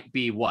year might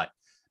be what,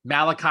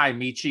 Malachi,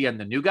 Michi, and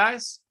the new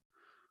guys.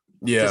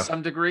 Yeah, to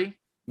some degree.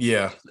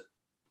 Yeah.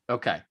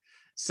 Okay,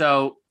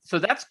 so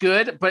that's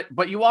good,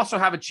 but you also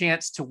have a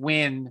chance to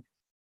win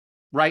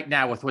right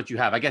now with what you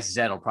have. I guess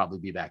Zed will probably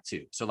be back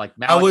too. So like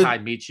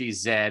Malachi, Michi,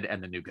 Zed,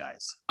 and the new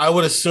guys. I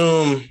would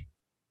assume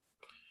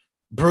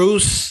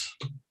Bruce,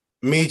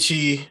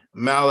 Michi,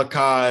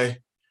 Malachi,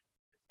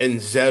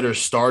 and Zed are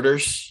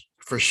starters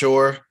for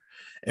sure.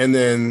 And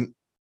then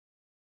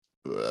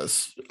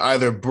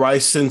either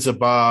Bryce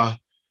Sensabaugh,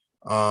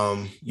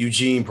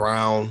 Eugene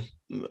Brown,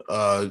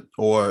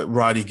 or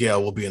Roddy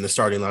Gale will be in the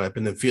starting lineup.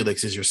 And then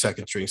Felix is your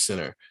second string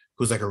center,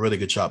 who's like a really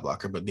good shot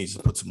blocker, but needs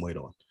to put some weight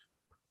on.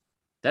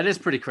 That is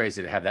pretty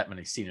crazy to have that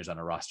many seniors on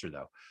a roster,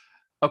 though.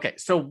 Okay,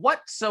 so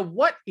what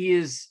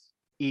is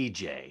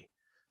EJ?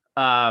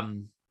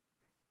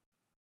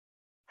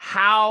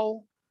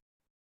 How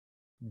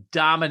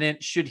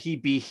dominant should he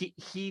be?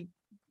 He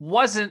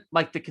wasn't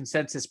like the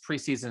consensus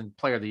preseason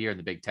player of the year in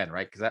the Big Ten,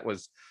 right? Because that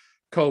was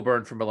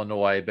Coburn from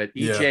Illinois, but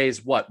EJ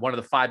is one of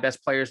the 5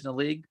 best players in the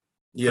league?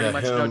 Yeah, pretty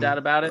much, no doubt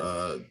about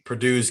it.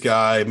 Purdue's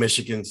guy,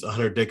 Michigan's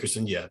Hunter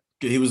Dickerson. Yeah,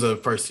 he was a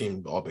first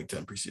team All Big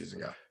Ten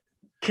preseason guy.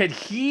 Can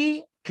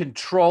he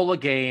control a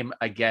game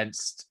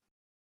against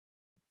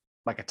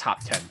like a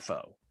top 10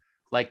 foe?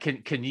 Like,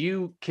 can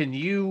you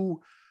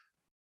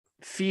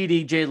feed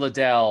EJ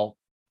Liddell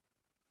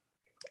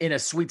in a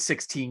Sweet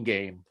 16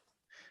 game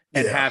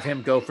and have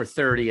him go for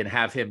 30 and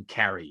have him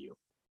carry you?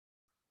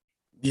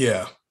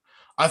 Yeah.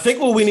 I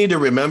think what we need to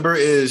remember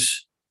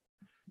is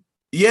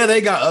Yeah,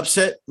 they got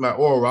upset by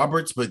Oral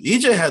Roberts, but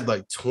EJ had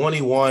like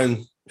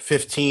 21,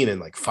 15, and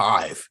like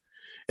 5.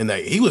 And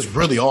that he was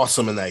really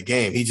awesome in that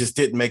game. He just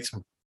didn't make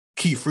some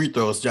key free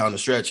throws down the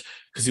stretch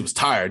because he was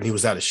tired and he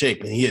was out of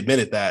shape. And he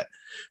admitted that.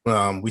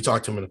 We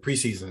talked to him in the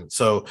preseason.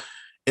 So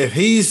if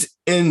he's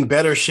in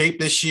better shape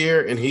this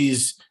year and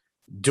he's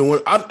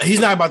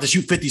not about to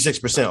shoot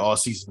 56% all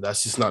season.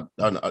 That's just not,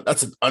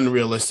 that's an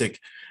unrealistic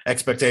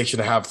expectation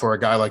to have for a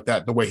guy like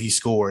that, the way he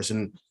scores.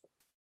 And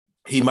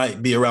he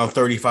might be around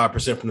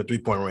 35% from the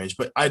 3-point range.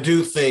 But I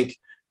do think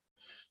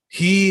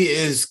he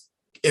is,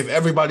 if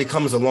everybody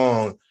comes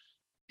along,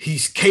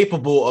 he's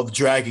capable of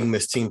dragging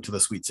this team to the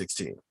Sweet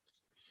 16,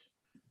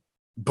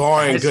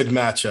 barring good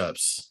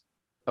matchups.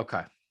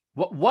 Okay.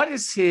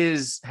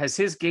 Has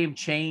his game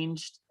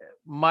changed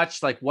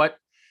much? Like, what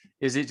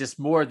is it, just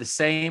more of the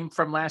same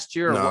from last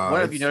year? Or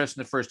what have you noticed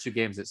in the first 2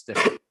 games that's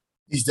different?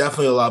 He's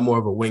definitely a lot more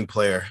of a wing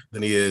player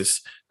than he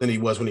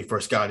was when he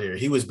first got here.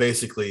 He was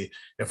basically,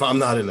 if I'm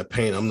not in the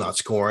paint, I'm not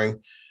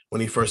scoring when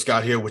he first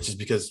got here, which is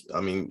because, I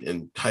mean,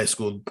 in high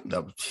school, he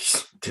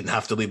didn't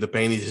have to leave the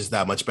paint. He's just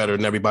that much better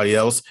than everybody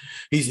else.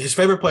 His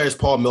favorite player is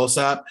Paul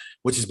Millsap,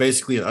 which is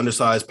basically an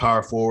undersized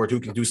power forward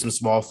who can do some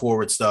small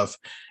forward stuff.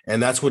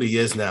 And that's what he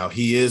is now.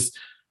 He is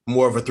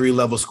more of a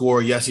 3-level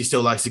scorer. Yes, he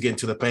still likes to get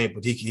into the paint,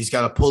 but he's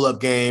got a pull-up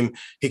game.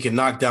 He can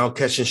knock down,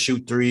 catch and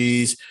shoot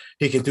threes.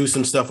 He can do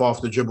some stuff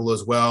off the dribble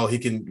as well. He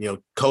can,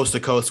 coast to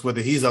coast with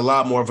it. He's a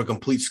lot more of a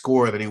complete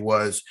scorer than he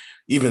was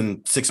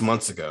even 6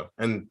 months ago.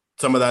 And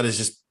some of that is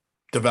just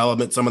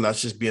development. Some of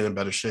that's just being in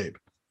better shape.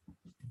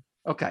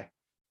 Okay.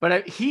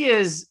 But he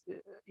is,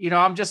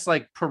 I'm just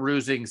like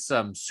perusing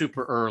some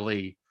super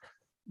early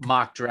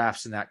mock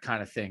drafts and that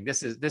kind of thing.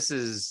 This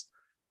is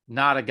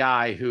not a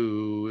guy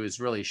who is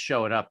really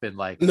showing up in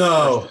like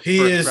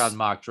first round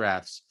mock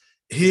drafts.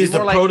 He's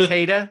more like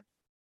Keita.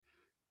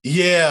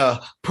 Yeah,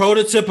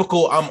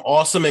 prototypical. I'm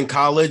awesome in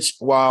college,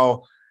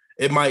 while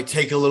it might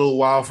take a little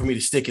while for me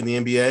to stick in the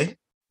NBA.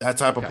 That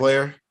type of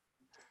player.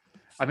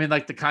 I mean,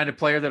 like the kind of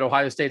player that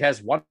Ohio State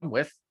has won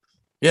with.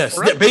 Yes,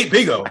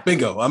 bingo.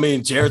 I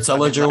mean, Jared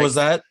Sullinger was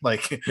that.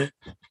 Like,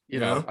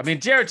 I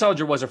mean, Jared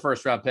Sullinger was a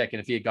first round pick, and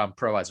if he had gone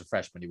pro as a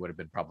freshman, he would have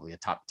been probably a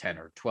top 10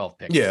 or 12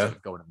 pick. Yeah,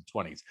 going in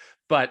the 20s.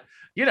 But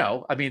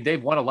I mean,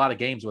 they've won a lot of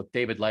games with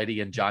David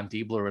Lighty and John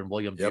Diebler and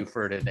William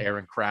Buford and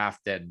Aaron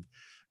Kraft and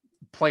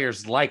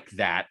players like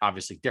that.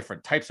 Obviously,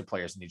 different types of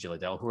players in EJ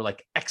Liddell who are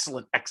like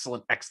excellent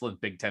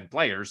Big Ten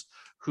players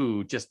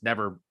who just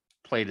never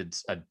played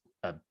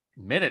a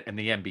minute in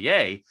the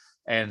NBA.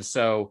 And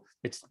so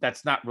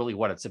that's not really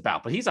what it's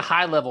about. But he's a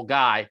high level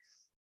guy,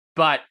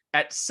 but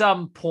at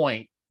some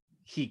point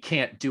he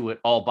can't do it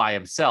all by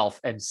himself.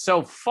 And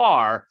so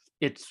far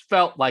it's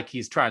felt like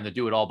he's trying to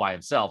do it all by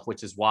himself,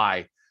 which is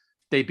why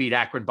they beat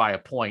Akron by a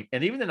point.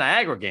 And even the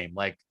Niagara game,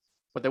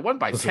 but they won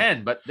by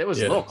 10, but it was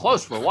a little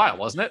close for a while,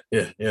 wasn't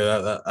it?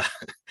 Yeah.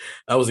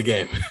 That was a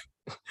game.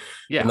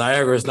 Yeah.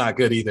 Niagara is not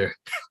good either.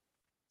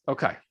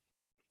 Okay.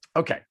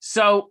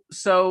 So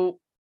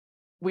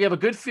we have a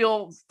good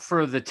feel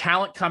for the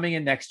talent coming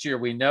in next year.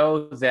 We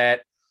know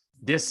that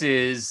this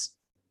is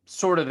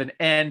sort of an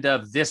end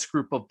of this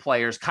group of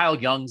players. Kyle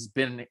Young's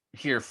been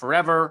here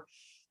forever.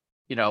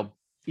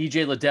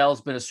 EJ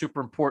Liddell's been a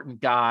super important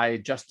guy.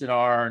 Justin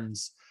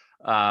Arns,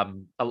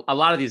 a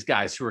lot of these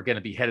guys who are going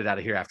to be headed out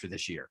of here after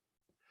this year.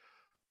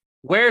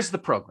 Where's the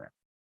program?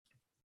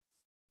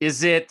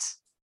 Is it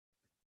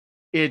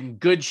in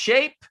good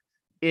shape?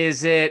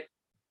 Is it,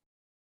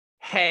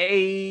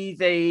 hey,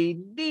 they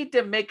need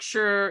to make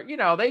sure,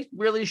 they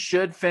really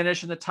should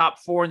finish in the top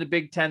 4 in the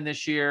Big Ten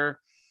this year,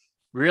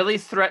 really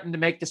threaten to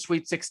make the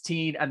Sweet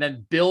 16 and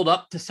then build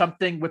up to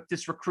something with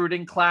this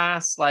recruiting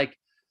class? Like,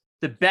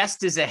 the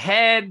best is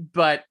ahead,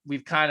 but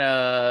we've kind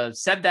of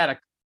said that a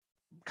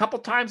couple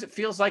times, it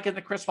feels like, in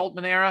the Chris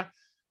Holtmann era.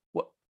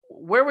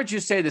 Where would you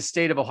say the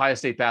state of Ohio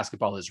State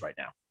basketball is right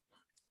now?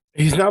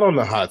 He's not on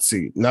the hot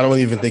seat. I don't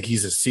even think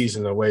he's a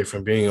season away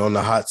from being on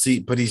the hot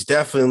seat, but he's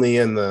definitely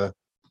in the,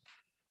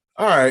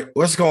 all right,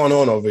 what's going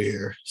on over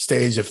here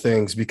stage of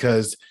things,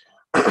 because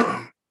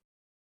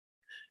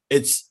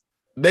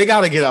they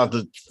got to get out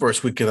the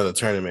first weekend of the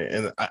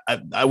tournament.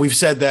 And we've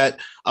said that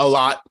a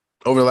lot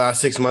over the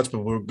last 6 months, but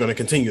we're going to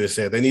continue to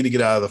say it. They need to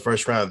get out of the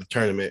first round of the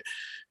tournament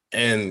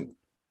and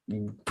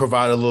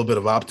provide a little bit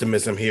of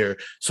optimism here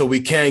so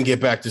we can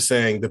get back to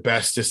saying the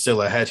best is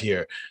still ahead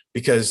here,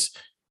 because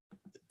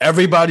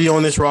everybody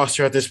on this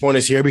roster at this point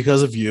is here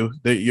because of you.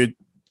 The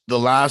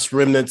last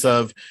remnants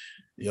of,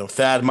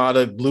 Thad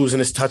Matta losing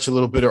his touch a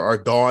little bit are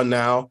gone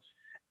now.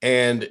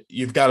 And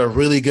you've got a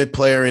really good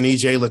player in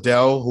EJ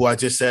Liddell, who I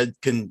just said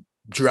can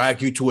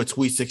drag you to a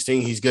Sweet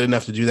 16. He's good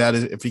enough to do that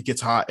if he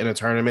gets hot in a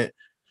tournament.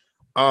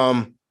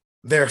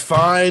 They're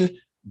fine,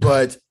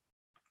 but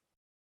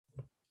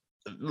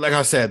like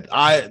I said,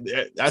 I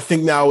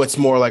think now it's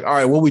more like, all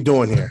right, what are we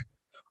doing here?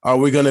 Are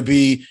we going to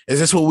be – is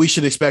this what we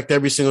should expect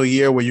every single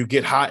year, where you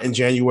get hot in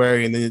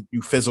January and then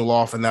you fizzle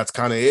off and that's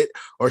kind of it?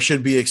 Or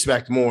should we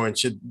expect more, and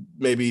should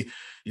maybe,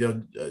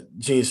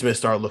 Gene Smith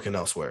start looking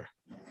elsewhere?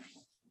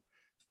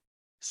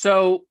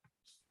 So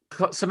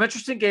Some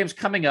interesting games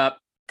coming up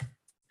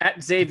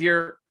at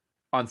Xavier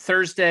on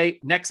Thursday,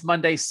 next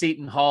Monday,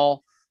 Seton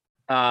Hall,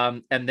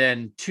 and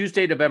then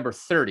Tuesday, November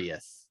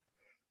 30th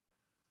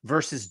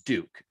versus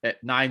Duke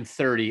at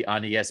 9:30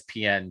 on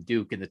ESPN.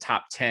 Duke in the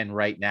top 10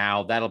 right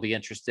now. That'll be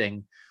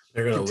interesting.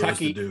 They're going to lose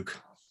to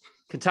Duke.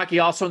 Kentucky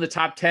also in the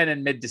top 10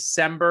 in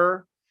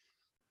mid-December.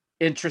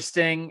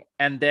 Interesting.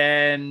 And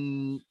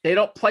then they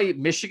don't play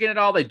Michigan at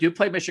all. They do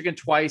play Michigan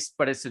twice,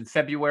 but it's in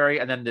February.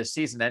 And then the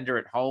season ender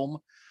at home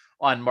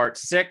on March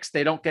 6th.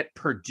 They don't get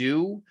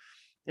Purdue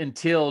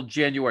until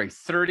January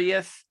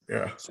 30th.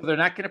 Yeah. So they're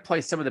not going to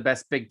play some of the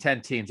best Big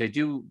Ten teams. They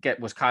do get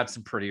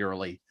Wisconsin pretty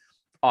early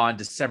on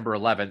December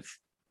 11th.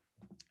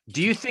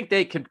 Do you think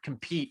they can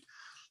compete?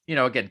 You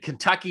know, again,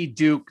 Kentucky,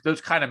 Duke, those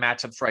kind of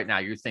matchups right now,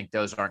 you think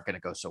those aren't going to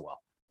go so well?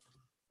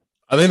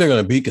 I think they're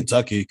going to beat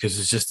Kentucky because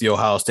it's just the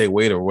Ohio State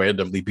way to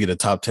randomly beat a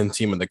top 10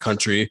 team in the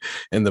country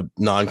in the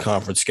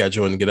non-conference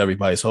schedule and get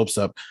everybody's hopes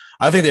up.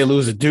 I think they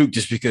lose to Duke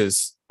just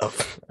because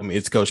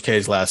it's Coach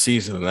K's last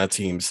season and that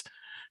team's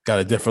got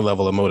a different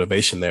level of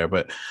motivation there.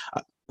 But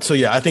so,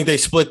 yeah, I think they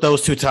split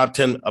those two top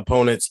 10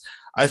 opponents.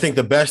 I think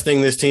the best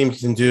thing this team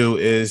can do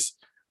is,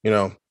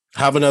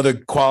 have another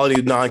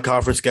quality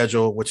non-conference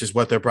schedule, which is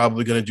what they're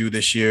probably going to do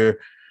this year,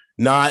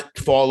 not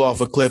fall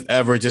off a cliff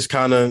ever, just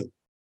kind of,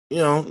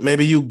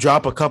 maybe you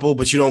drop a couple,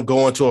 but you don't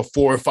go into a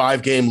 4 or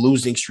 5 game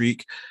losing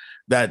streak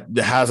that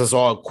has us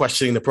all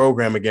questioning the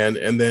program again,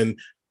 and then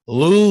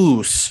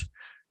lose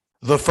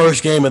the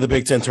first game of the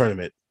Big Ten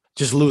tournament.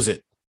 Just lose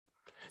it.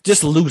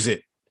 Just lose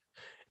it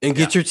and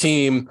get your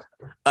team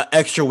an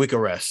extra week of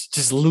rest.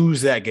 Just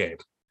lose that game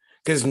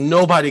because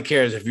nobody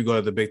cares if you go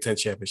to the Big Ten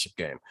championship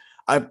game.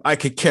 I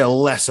could care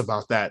less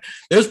about that.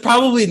 There's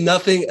probably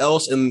nothing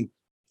else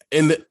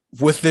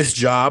with this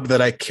job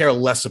that I care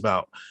less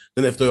about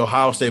than if the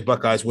Ohio State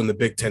Buckeyes win the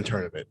Big Ten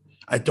tournament.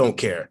 I don't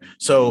care.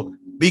 So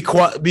be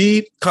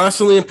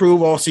constantly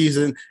improve all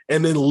season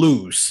and then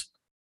lose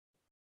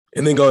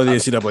and then go to the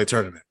NCAA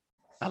tournament.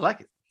 I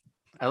like it.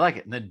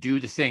 And then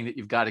do the thing that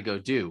you've got to go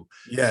do.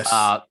 Yes.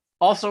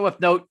 Also of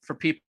note for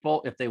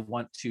people, if they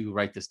want to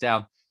write this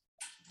down,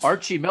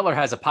 Archie Miller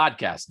has a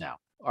podcast now.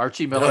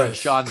 Archie Miller and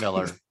Sean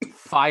Miller,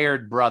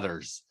 Fired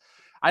Brothers.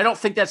 I don't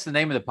think that's the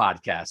name of the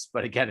podcast,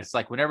 but again, it's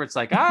like whenever it's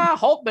like,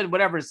 Holtman,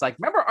 whatever, it's like,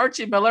 remember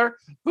Archie Miller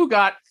who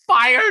got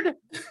fired,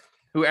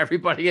 who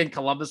everybody in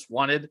Columbus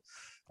wanted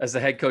as the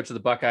head coach of the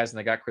Buckeyes, and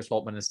they got Chris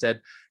Holtman instead.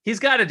 He's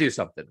got to do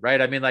something,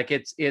 right? I mean, like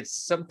it's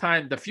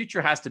sometime the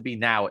future has to be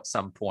now at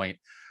some point.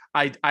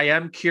 I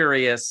am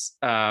curious.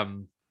 I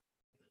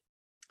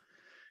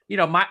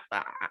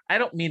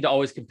don't mean to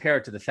always compare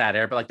it to the Thad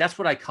era, but like that's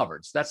what I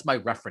covered. So that's my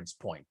reference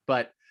point.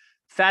 But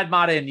Thad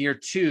Matta in year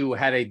 2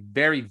 had a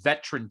very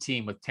veteran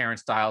team with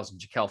Terrence Stiles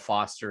and Jaquel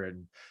Foster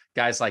and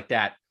guys like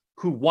that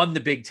who won the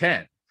Big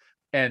Ten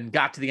and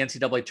got to the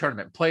NCAA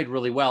tournament, played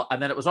really well.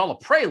 And then it was all a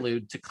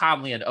prelude to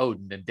Conley and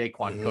Oden and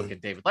Daquan Cook and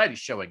David Letty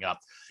showing up.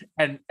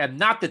 And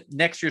not that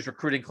next year's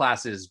recruiting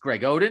class is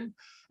Greg Oden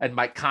and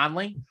Mike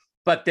Conley,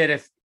 but that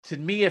if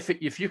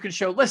you can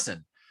show,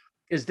 listen,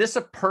 is this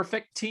a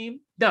perfect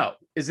team? No.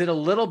 Is it a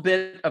little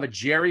bit of a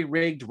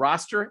jerry-rigged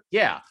roster?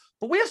 Yeah.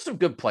 But we have some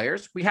good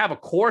players. We have a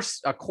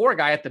core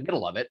guy at the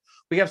middle of it.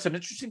 We have some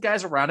interesting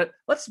guys around it.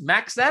 Let's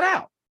max that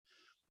out.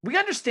 We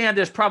understand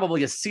there's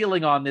probably a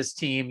ceiling on this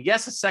team.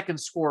 Yes, a second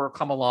scorer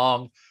come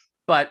along,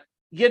 but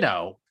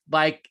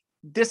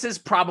this is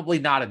probably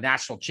not a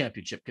national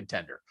championship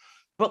contender.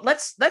 But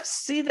let's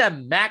see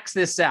them max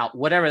this out,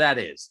 whatever that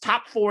is.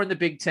 Top 4 in the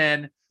Big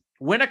Ten,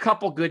 win a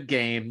couple good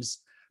games.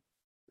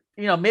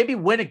 Maybe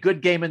win a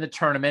good game in the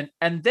tournament.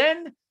 And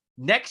then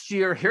next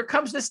year, here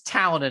comes this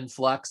talent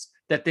influx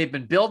that they've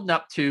been building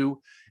up to.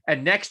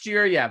 And next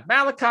year, you have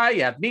Malachi,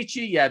 you have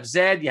Michi, you have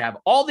Zed, you have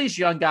all these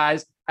young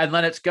guys, and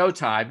then it's go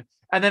time.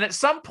 And then at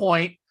some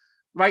point,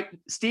 right,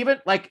 Steven,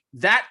 like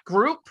that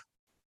group,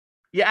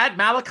 you add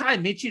Malachi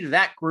and Michi to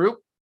that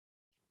group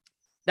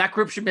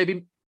should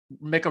maybe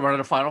make a run at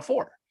a Final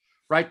Four.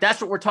 Right?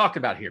 That's what we're talking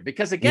about here.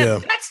 Because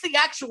again, that's the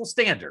actual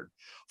standard.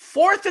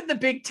 4th in the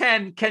Big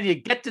Ten, can you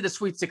get to the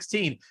Sweet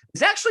 16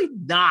 is actually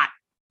not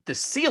the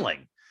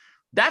ceiling.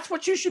 That's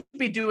what you should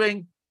be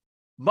doing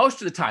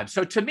most of the time.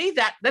 So to me,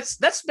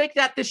 let's make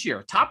that this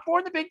year. Top 4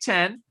 in the Big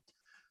Ten,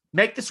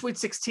 make the Sweet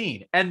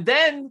 16. And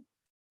then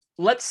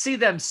let's see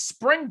them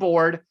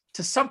springboard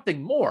to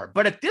something more.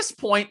 But at this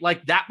point,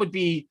 like that would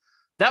be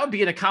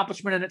an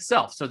accomplishment in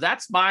itself. So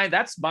that's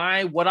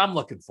my what I'm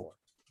looking for.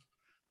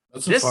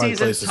 This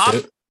season,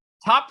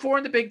 top 4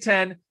 in the Big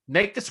Ten,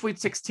 make the Sweet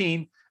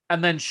 16,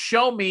 and then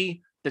show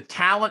me the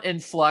talent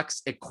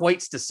influx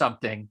equates to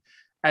something.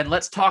 And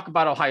let's talk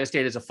about Ohio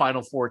State as a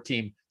Final Four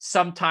team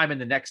sometime in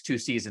the next 2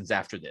 seasons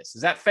after this.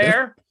 Is that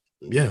fair?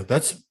 Yeah,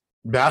 that's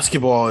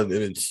basketball in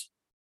its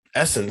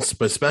essence,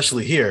 but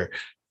especially here.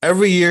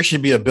 Every year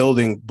should be a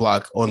building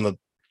block on the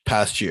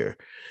past year.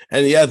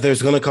 And yeah,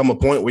 there's going to come a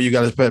point where you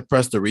got to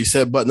press the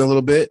reset button a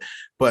little bit,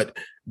 but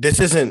this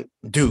isn't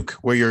Duke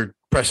where you're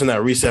pressing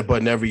that reset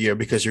button every year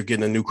because you're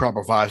getting a new crop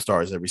of 5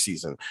 stars every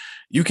season.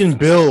 You can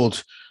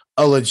build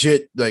a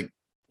legit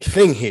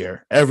thing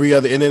here every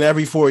other, and then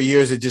every 4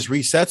 years it just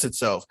resets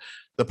itself.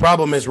 The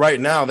problem is right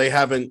now they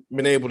haven't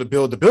been able to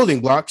build the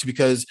building blocks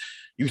because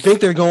you think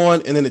they're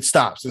going and then it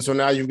stops. And so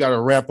now you've got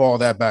to ramp all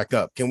that back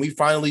up. Can we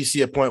finally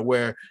see a point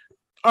where,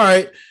 all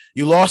right,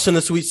 you lost in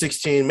the Sweet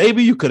 16.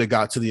 Maybe you could have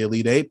got to the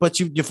Elite Eight, but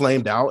you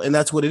flamed out, and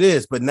that's what it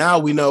is. But now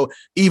we know,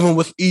 even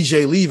with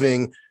EJ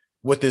leaving,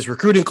 what this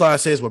recruiting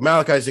class is, what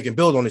Malachi is, they can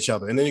build on each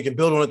other. And then you can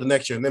build on it the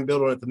next year and then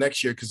build on it the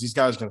next year because these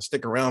guys are going to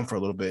stick around for a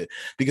little bit.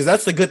 Because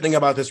that's the good thing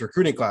about this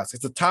recruiting class.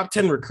 It's a top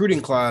 10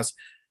 recruiting class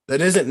that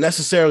isn't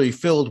necessarily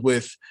filled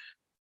with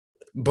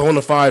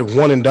bona fide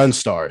one-and-done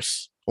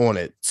stars on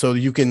it. So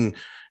you can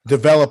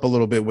develop a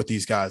little bit with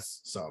these guys.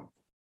 So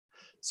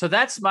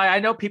that's I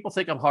know people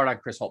think I'm hard on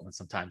Chris Holtmann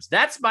sometimes.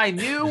 That's my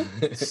new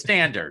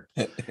standard.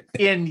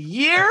 In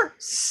year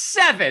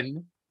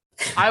 7,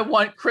 I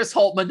want Chris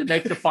Holtmann to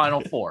make the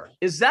Final Four.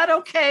 Is that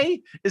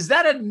okay? Is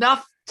that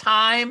enough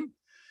time?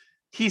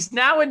 He's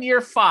now in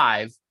year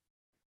 5,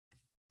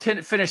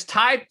 finished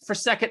tied for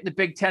second in the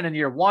Big Ten in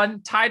year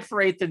 1, tied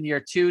for 8th in year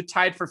 2,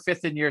 tied for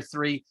 5th in year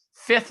 3,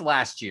 5th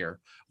last year.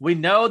 We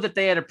know that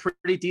they had a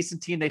pretty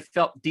decent team. They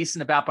felt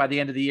decent about by the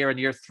end of the year in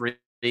year 3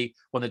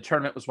 when the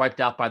tournament was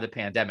wiped out by the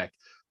pandemic.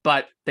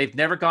 But they've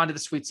never gone to the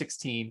Sweet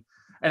 16.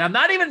 And I'm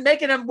not even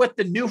making them with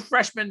the new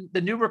freshmen,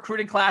 the new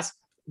recruiting class.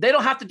 They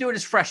don't have to do it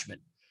as freshmen.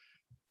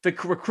 The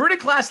recruiting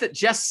class that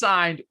just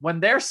signed when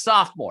they're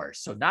sophomores,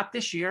 so not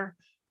this year,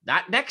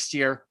 not next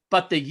year,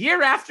 but the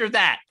year after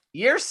that,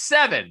 year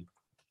 7,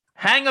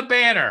 hang a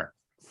banner,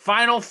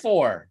 Final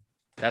Four.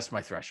 That's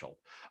my threshold.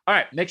 All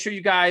right, make sure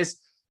you guys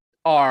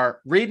are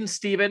reading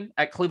Steven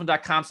at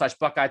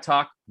cleveland.com/Buckeye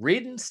Talk.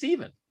 Reading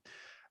Steven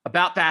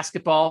about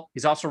basketball.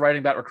 He's also writing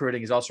about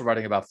recruiting. He's also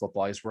writing about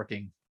football. He's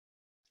working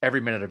every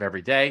minute of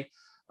every day.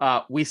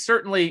 We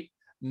certainly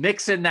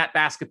mix in that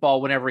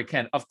basketball whenever we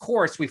can. Of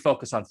course, we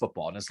focus on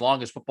football. And as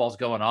long as football's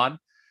going on,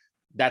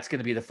 that's going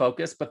to be the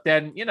focus. But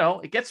then,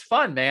 it gets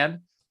fun,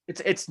 man.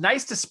 It's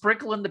nice to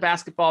sprinkle in the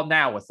basketball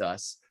now with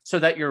us so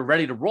that you're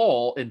ready to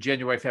roll in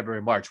January,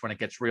 February, March when it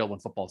gets real, when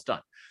football's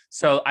done.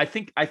 So I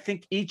think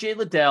EJ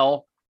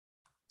Liddell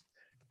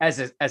as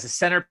a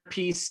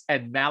centerpiece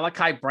and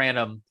Malachi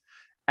Branham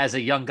as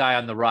a young guy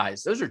on the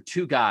rise. Those are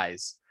two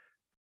guys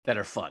that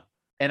are fun.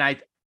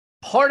 And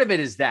part of it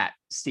is that,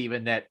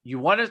 Stephen, that you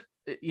want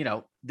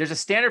to, there's a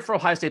standard for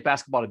Ohio State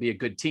basketball to be a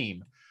good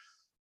team.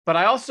 But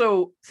I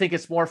also think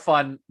it's more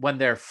fun when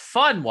they're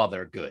fun while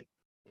they're good,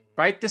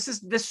 right?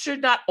 This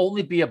should not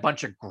only be a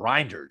bunch of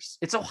grinders.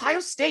 It's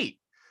Ohio State,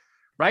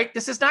 right?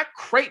 This is not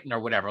Creighton or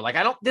whatever.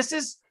 This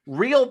is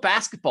real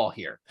basketball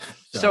here.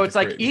 So it's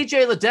like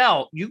EJ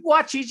Liddell. You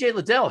watch EJ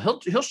Liddell,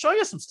 he'll show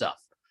you some stuff.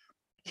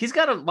 He's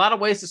got a lot of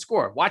ways to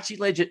score. Watch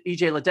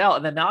EJ Liddell,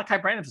 and then Malachi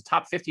Branham's a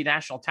top 50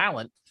 national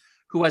talent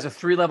who has a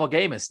 3-level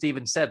game, as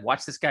Steven said.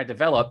 Watch this guy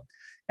develop.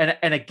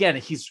 And again,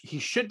 he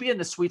should be in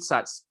the sweet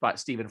spot,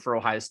 Steven, for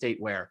Ohio State,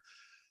 where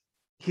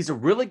he's a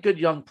really good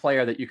young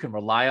player that you can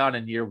rely on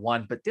in year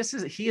 1, but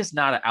he is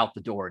not an out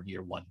the door in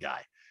year 1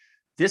 guy.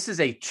 This is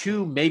a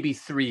 2, maybe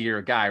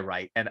 3-year guy,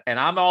 right? And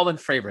I'm all in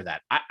favor of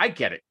that. I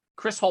get it.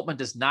 Chris Holtmann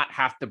does not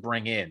have to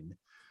bring in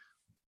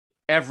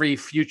every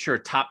future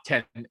top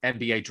 10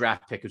 NBA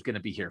draft pick who's going to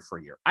be here for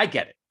a year. I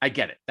get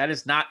it.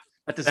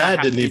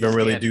 That didn't even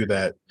really do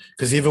that,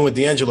 because even with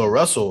D'Angelo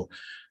Russell,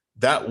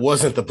 that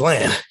wasn't the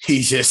plan.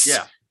 He just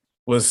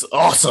was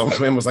awesome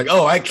and was like,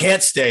 oh, I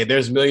can't stay.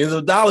 There's millions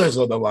of dollars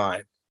on the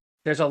line.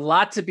 There's a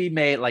lot to be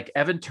made, like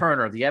Evan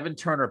Turner, the Evan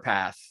Turner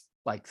path,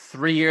 like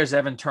 3 years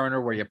Evan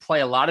Turner, where you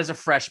play a lot as a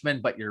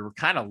freshman, but you're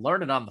kind of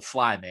learning on the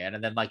fly, man.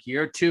 And then like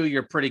year 2,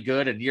 you're pretty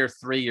good. And year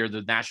 3, you're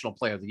the national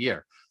player of the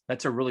year.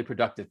 That's a really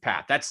productive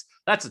path. That's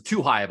a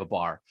too high of a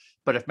bar.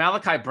 But if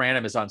Malachi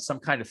Branham is on some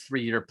kind of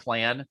 3-year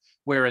plan,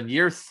 where in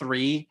year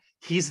 3,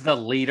 he's the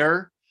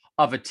leader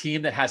of a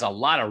team that has a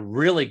lot of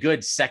really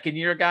good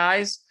second-year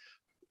guys,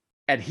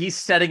 and he's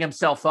setting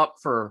himself up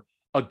for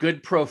a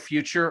good pro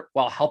future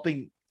while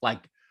helping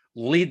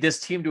lead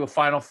this team to a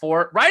Final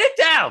Four, write it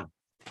down.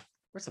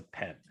 Where's a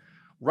pen?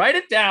 Write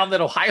it down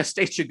that Ohio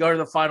State should go to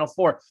the Final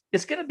Four.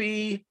 It's going to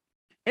be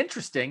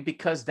interesting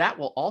because that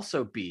will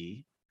also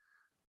be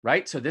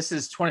right. So this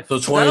is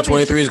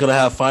 2023 is going to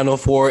have Final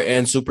Four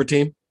and super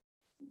team.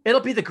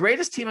 It'll be the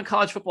greatest team in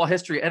college football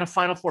history and a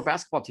Final Four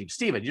basketball team.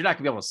 Steven, you're not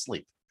going to be able to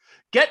sleep.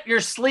 Get your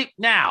sleep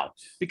now,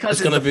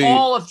 because in the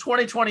fall of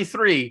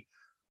 2023,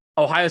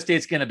 Ohio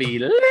State's going to be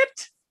lit.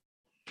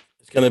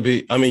 It's going to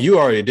be, you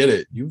already did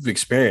it. You've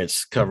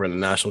experienced covering the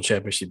national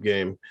championship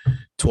game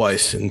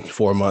twice in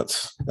 4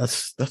 months.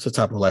 That's the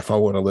type of life I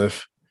want to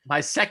live.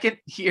 My second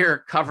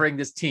year covering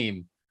this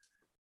team,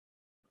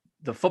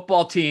 the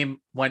football team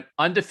went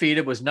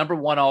undefeated, was number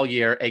 1 all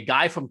year. A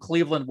guy from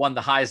Cleveland won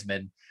the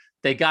Heisman.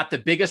 They got the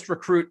biggest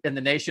recruit in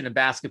the nation in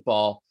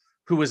basketball,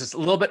 who was a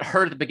little bit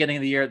hurt at the beginning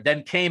of the year,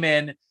 then came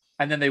in,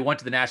 and then they went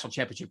to the national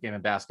championship game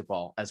in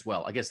basketball as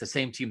well against the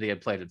same team they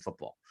had played in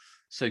football.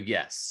 So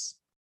yes,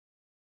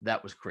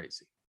 that was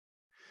crazy.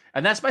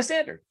 And that's my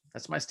standard.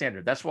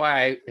 That's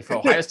why if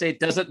Ohio State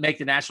doesn't make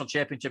the national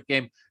championship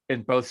game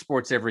in both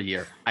sports every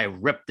year, I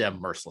rip them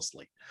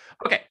mercilessly.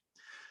 Okay.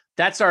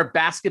 That's our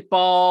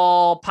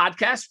basketball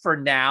podcast for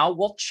now.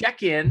 We'll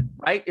check in,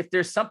 right? If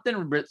there's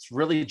something that's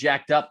really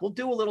jacked up, we'll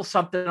do a little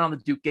something on the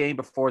Duke game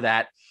before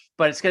that.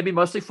 But it's going to be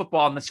mostly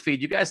football on this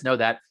feed. You guys know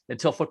that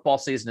until football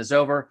season is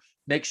over.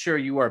 Make sure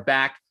you are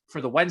back for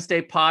the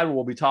Wednesday pod, where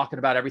we'll be talking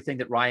about everything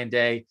that Ryan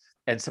Day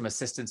and some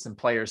assistants and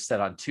players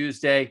said on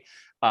Tuesday.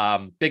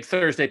 Big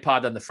Thursday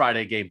pod on the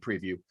Friday game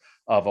preview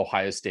of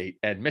Ohio State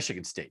and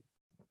Michigan State.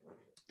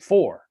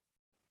 For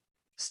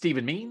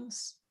Stephen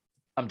Means,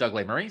 I'm Doug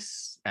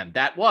Lesmerises, and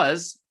that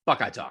was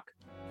Buckeye Talk.